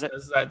concerns about it.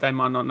 That they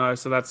might not know,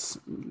 so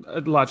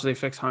it largely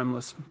affects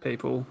homeless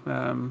people.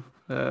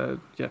 Yeah.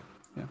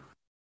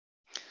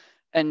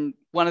 And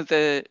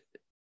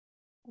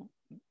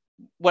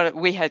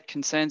we had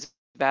concerns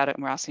about it,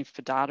 and we're asking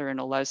for data and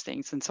all those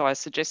things. And so I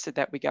suggested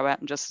that we go out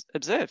and just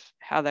observe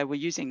how they were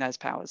using those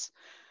powers.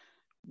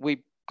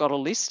 We got a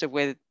list of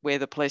where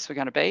the police were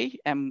going to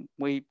be, and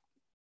we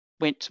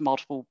went to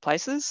multiple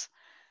places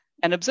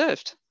and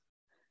observed.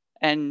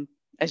 And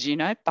as you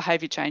know,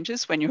 behaviour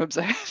changes when you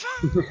observe.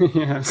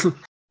 Yes.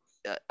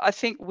 I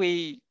think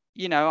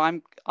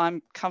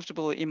I'm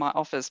comfortable in my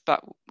office,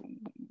 but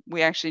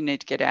we actually need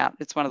to get out.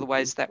 It's one of the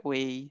ways that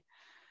we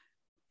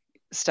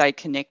stay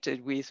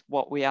connected with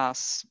what we are,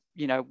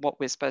 what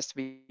we're supposed to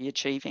be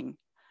achieving.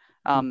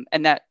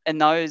 And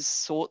those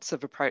sorts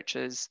of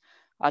approaches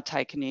are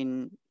taken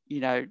in,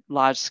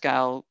 large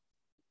scale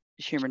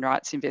human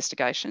rights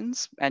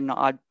investigations. And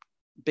I've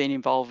been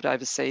involved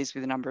overseas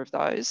with a number of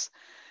those.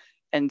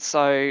 And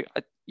so,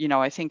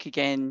 I think,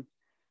 again,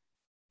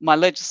 my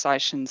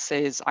legislation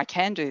says I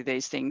can do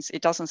these things.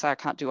 It doesn't say I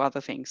can't do other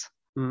things.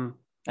 Yeah.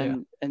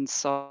 And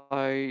so,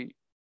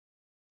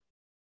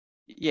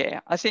 yeah,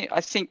 I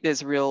think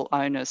there's a real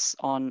onus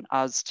on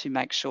us to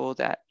make sure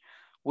that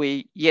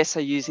we, yes,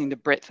 are using the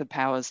breadth of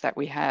powers that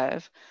we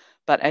have,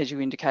 but as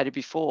you indicated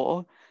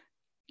before,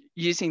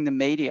 using the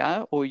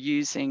media or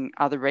using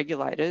other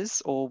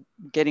regulators or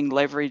getting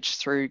leverage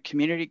through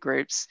community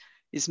groups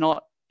is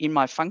not in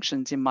my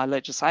functions in my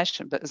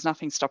legislation, but there's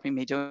nothing stopping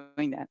me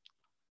doing that.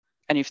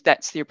 And if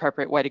that's the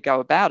appropriate way to go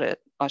about it,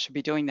 I should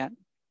be doing that.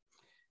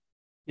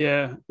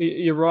 Yeah,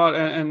 you're right,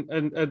 and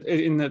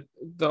in that,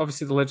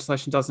 obviously the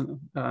legislation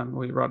doesn't.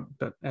 Well, you're right,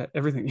 but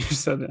everything you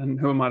said, and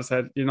who am I to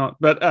say you're not?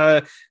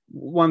 But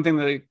one thing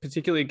that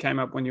particularly came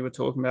up when you were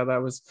talking about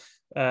that was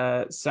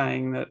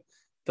saying that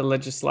the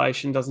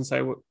legislation doesn't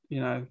say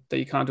that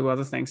you can't do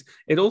other things.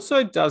 It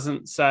also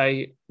doesn't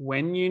say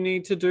when you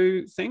need to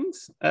do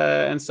things,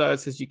 and so it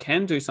says you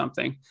can do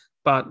something,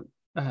 but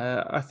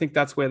I think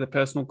that's where the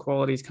personal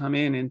qualities come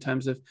in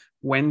terms of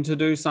when to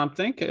do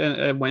something,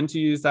 when to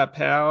use that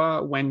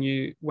power, when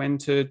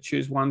to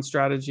choose one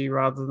strategy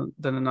rather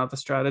than another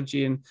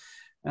strategy, and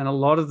a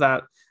lot of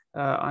that,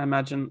 I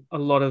imagine, a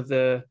lot of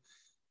the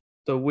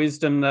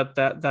wisdom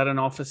that an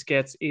office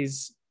gets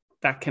is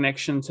that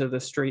connection to the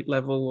street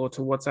level or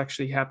to what's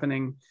actually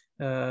happening,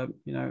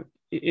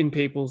 in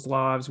people's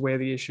lives where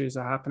the issues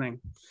are happening.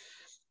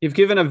 You've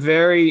given a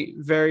very,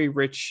 very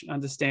rich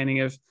understanding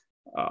of,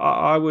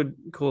 I would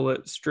call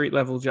it, street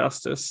level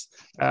justice,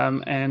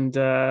 and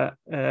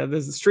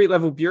there's street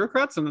level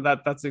bureaucrats, and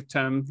that's a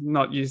term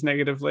not used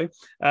negatively.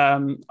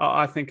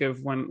 I think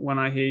of when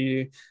I hear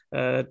you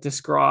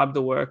describe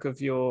the work of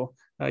your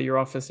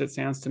office, it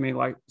sounds to me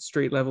like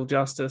street level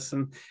justice,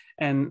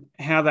 and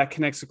how that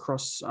connects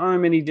across so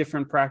many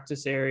different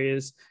practice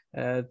areas,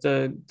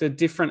 the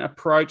different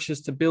approaches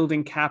to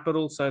building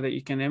capital so that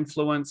you can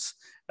influence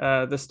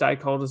the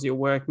stakeholders you're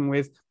working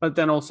with, but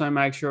then also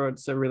make sure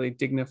it's a really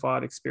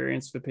dignified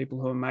experience for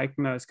people who are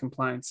making those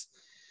complaints.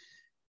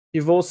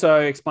 You've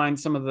also explained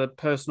some of the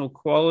personal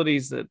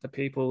qualities that the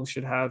people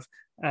should have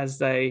as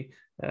they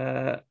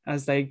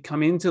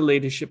come into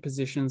leadership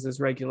positions as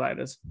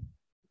regulators.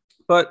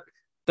 But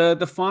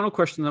the final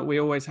question that we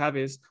always have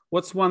is,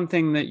 what's one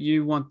thing that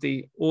you want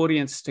the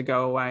audience to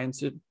go away and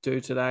to do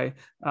today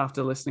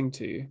after listening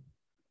to you?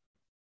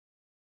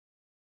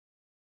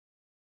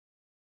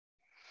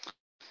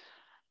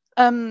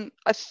 I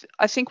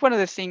think one of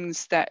the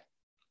things that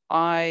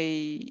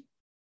I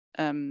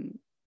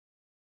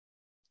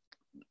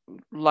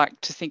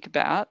like to think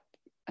about,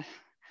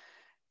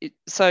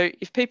 so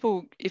if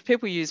people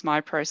use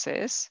my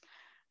process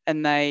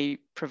and they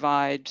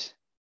provide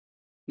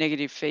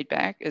negative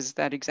feedback, as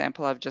that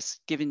example I've just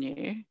given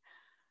you,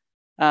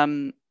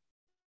 my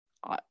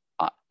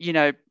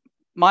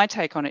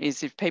take on it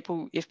is, if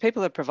people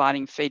are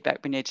providing feedback,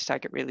 we need to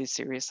take it really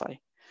seriously,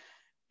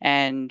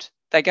 and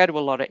they go to a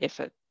lot of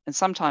effort. And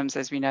sometimes,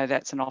 as we know,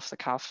 that's an off the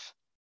cuff,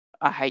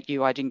 I hate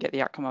you, I didn't get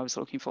the outcome I was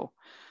looking for.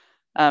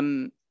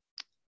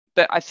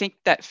 But I think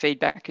that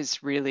feedback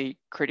is really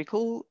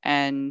critical,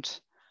 and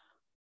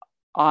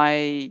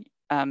I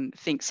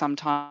think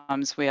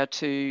sometimes we are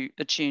too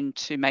attuned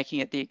to making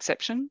it the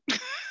exception.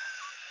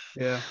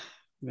 Yeah.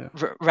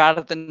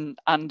 Rather than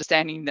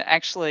understanding that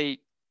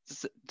actually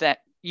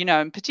that,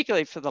 and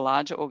particularly for the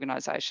larger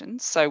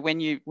organizations. So when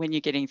you're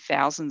getting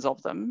thousands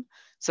of them,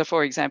 so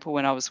for example,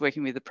 when I was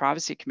working with the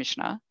Privacy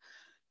Commissioner,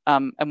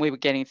 and we were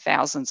getting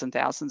thousands and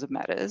thousands of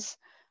matters,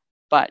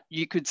 but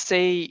you could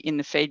see in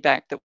the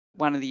feedback that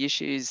one of the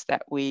issues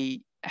that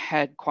we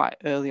had quite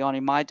early on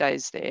in my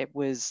days there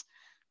was,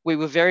 we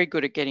were very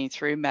good at getting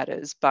through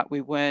matters, but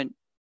we weren't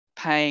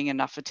paying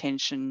enough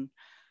attention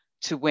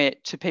to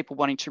people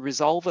wanting to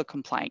resolve a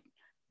complaint,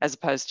 as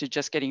opposed to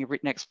just getting a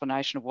written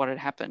explanation of what had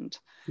happened.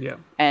 Yeah.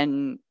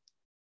 And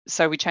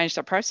so we changed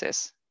our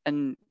process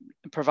and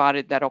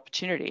provided that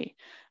opportunity.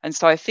 And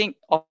so I think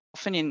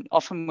often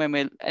when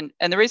we're, and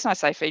the reason I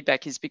say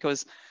feedback is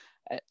because,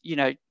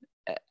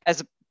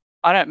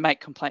 I don't make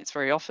complaints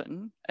very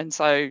often. And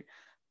so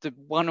the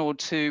one or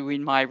two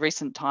in my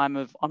recent time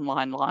of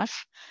online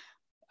life,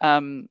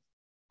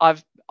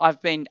 I've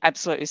been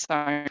absolutely so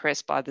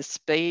impressed by the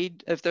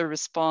speed of the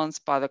response,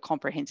 by the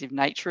comprehensive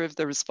nature of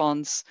the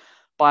response,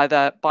 by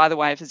the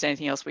way, if there's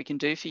anything else we can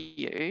do for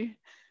you.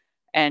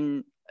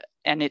 And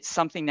it's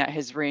something that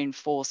has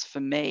reinforced for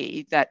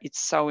me that it's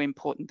so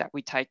important that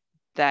we take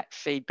that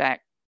feedback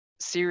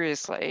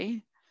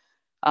seriously,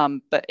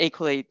 but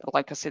equally,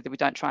 like I said, that we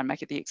don't try and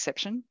make it the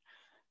exception,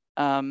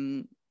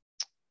 and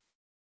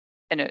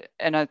that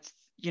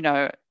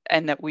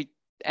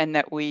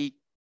we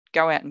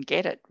go out and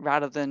get it,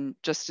 rather than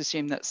just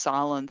assume that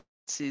silence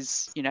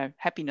is,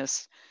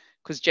 happiness,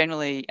 because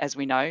generally, as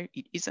we know,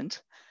 it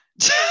isn't.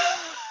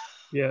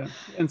 Yeah,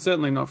 and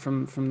certainly not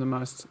from the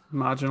most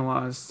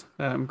marginalised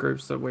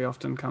groups that we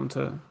often come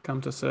to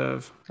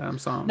serve.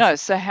 Silence. No,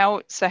 so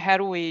how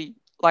do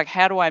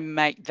I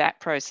make that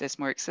process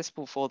more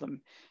accessible for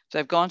them? So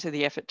they've gone to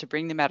the effort to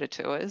bring the matter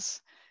to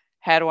us.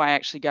 How do I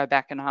actually go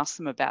back and ask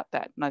them about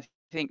that? And I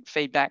think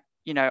feedback,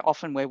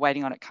 often we're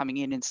waiting on it coming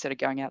in instead of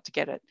going out to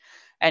get it.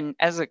 And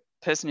as a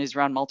person who's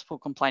run multiple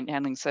complaint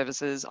handling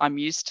services, I'm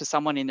used to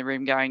someone in the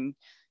room going,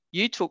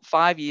 "You took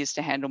 5 years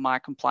to handle my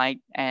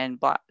complaint," and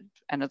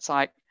it's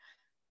like,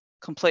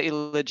 completely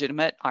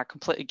legitimate. I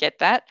completely get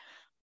that.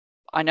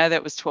 I know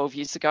that was 12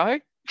 years ago.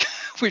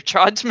 We've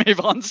tried to move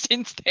on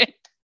since then.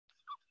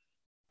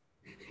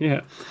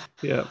 Yeah.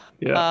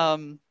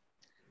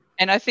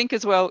 And I think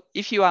as well,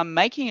 if you are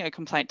making a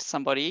complaint to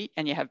somebody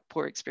and you have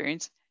poor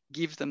experience,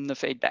 give them the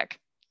feedback.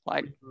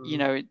 Like, you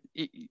know,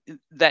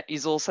 that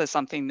is also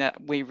something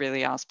that we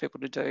really ask people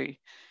to do,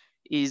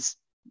 is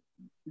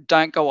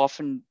don't go off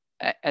and,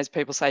 as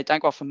people say,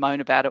 don't go off and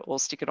moan about it or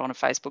stick it on a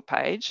Facebook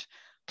page.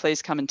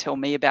 Please come and tell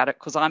me about it,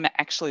 because I'm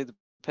actually the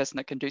person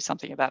that can do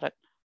something about it.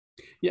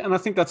 Yeah, and I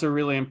think that's a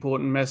really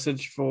important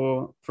message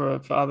for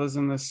others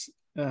in this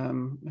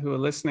who are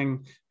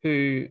listening,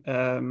 who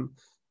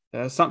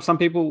some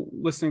people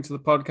listening to the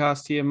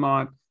podcast here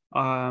might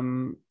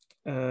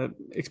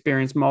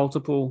experience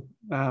multiple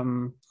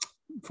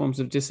forms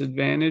of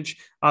disadvantage.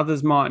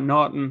 Others might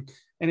not, and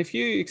if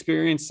you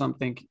experience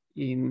something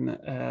in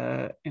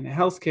a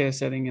healthcare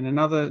setting, in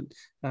another,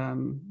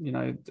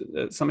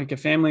 something a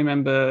family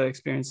member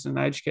experienced in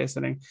an aged care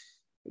setting,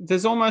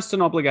 there's almost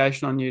an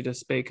obligation on you to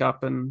speak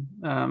up and,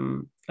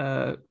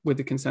 with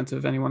the consent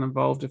of anyone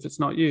involved, if it's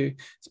not you,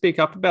 speak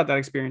up about that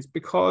experience,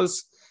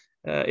 because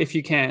if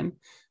you can,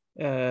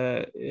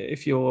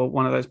 if you're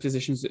one of those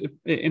positions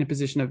in a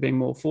position of being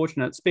more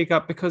fortunate, speak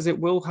up, because it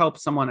will help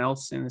someone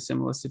else in a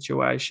similar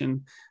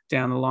situation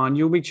down the line.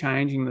 You'll be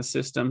changing the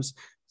systems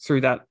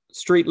through that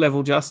street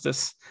level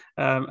justice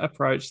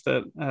approach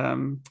that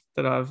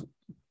I've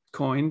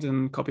coined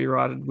and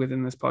copyrighted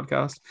within this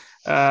podcast.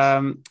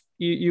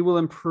 You will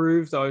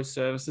improve those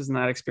services and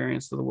that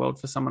experience to the world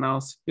for someone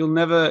else. You'll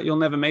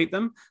never meet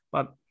them,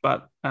 but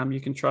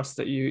you can trust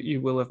that you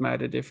will have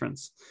made a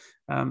difference.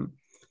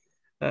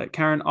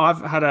 Karen,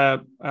 I've had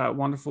a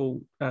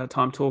wonderful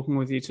time talking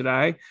with you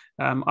today.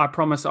 I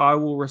promise I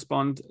will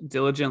respond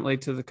diligently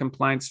to the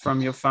complaints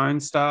from your phone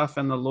staff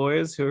and the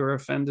lawyers who are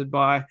offended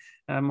by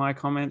my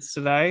comments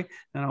today,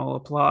 and I'll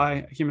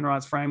apply a human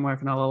rights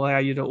framework, and I'll allow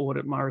you to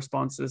audit my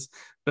responses.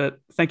 But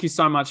thank you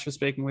so much for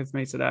speaking with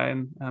me today,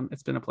 and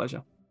it's been a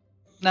pleasure.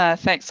 No,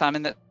 thanks,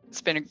 Simon.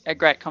 That's been a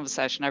great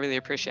conversation. I really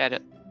appreciate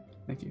it.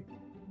 Thank you.